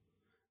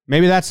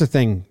 Maybe that's the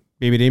thing,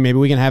 BBD. Maybe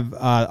we can have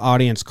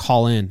audience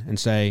call in and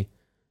say,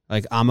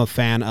 like, I'm a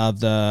fan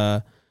of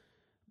the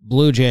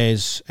Blue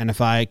Jays, and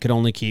if I could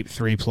only keep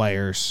 3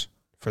 players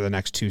for the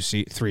next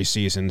 3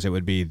 seasons, it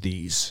would be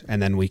these. And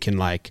then we can,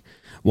 like,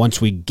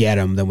 once we get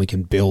them, then we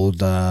can build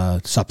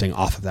something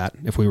off of that.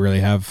 If we really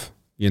have,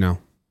 I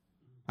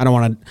don't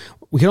want to.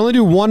 We can only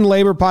do 1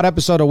 Labor Pod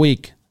episode a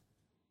week.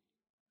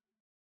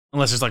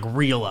 Unless there's like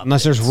real updates.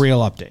 Unless there's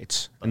real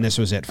updates. And this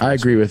was it. I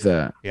agree with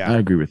that. Yeah. I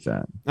agree with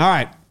that. All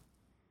right.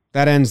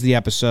 That ends the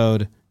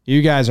episode.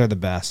 You guys are the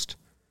best.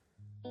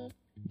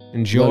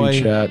 Enjoy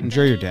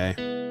your day.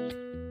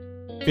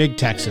 Big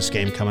Texas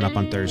game coming up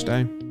on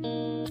Thursday.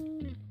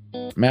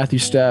 Matthew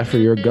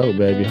Stafford, your GOAT,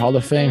 baby. Hall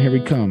of Fame, here we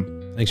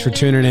come. Thanks for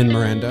tuning in,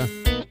 Miranda.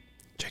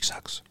 Jake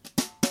sucks.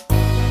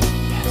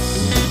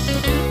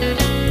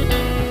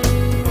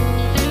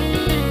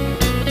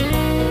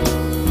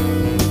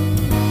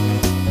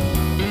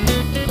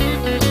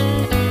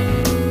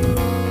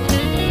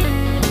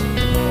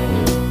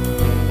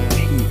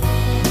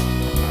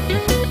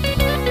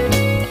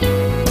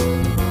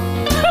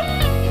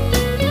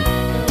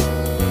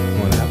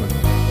 What happened?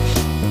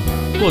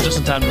 Well, just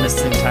in time to miss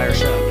the entire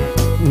show.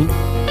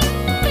 Mm-hmm.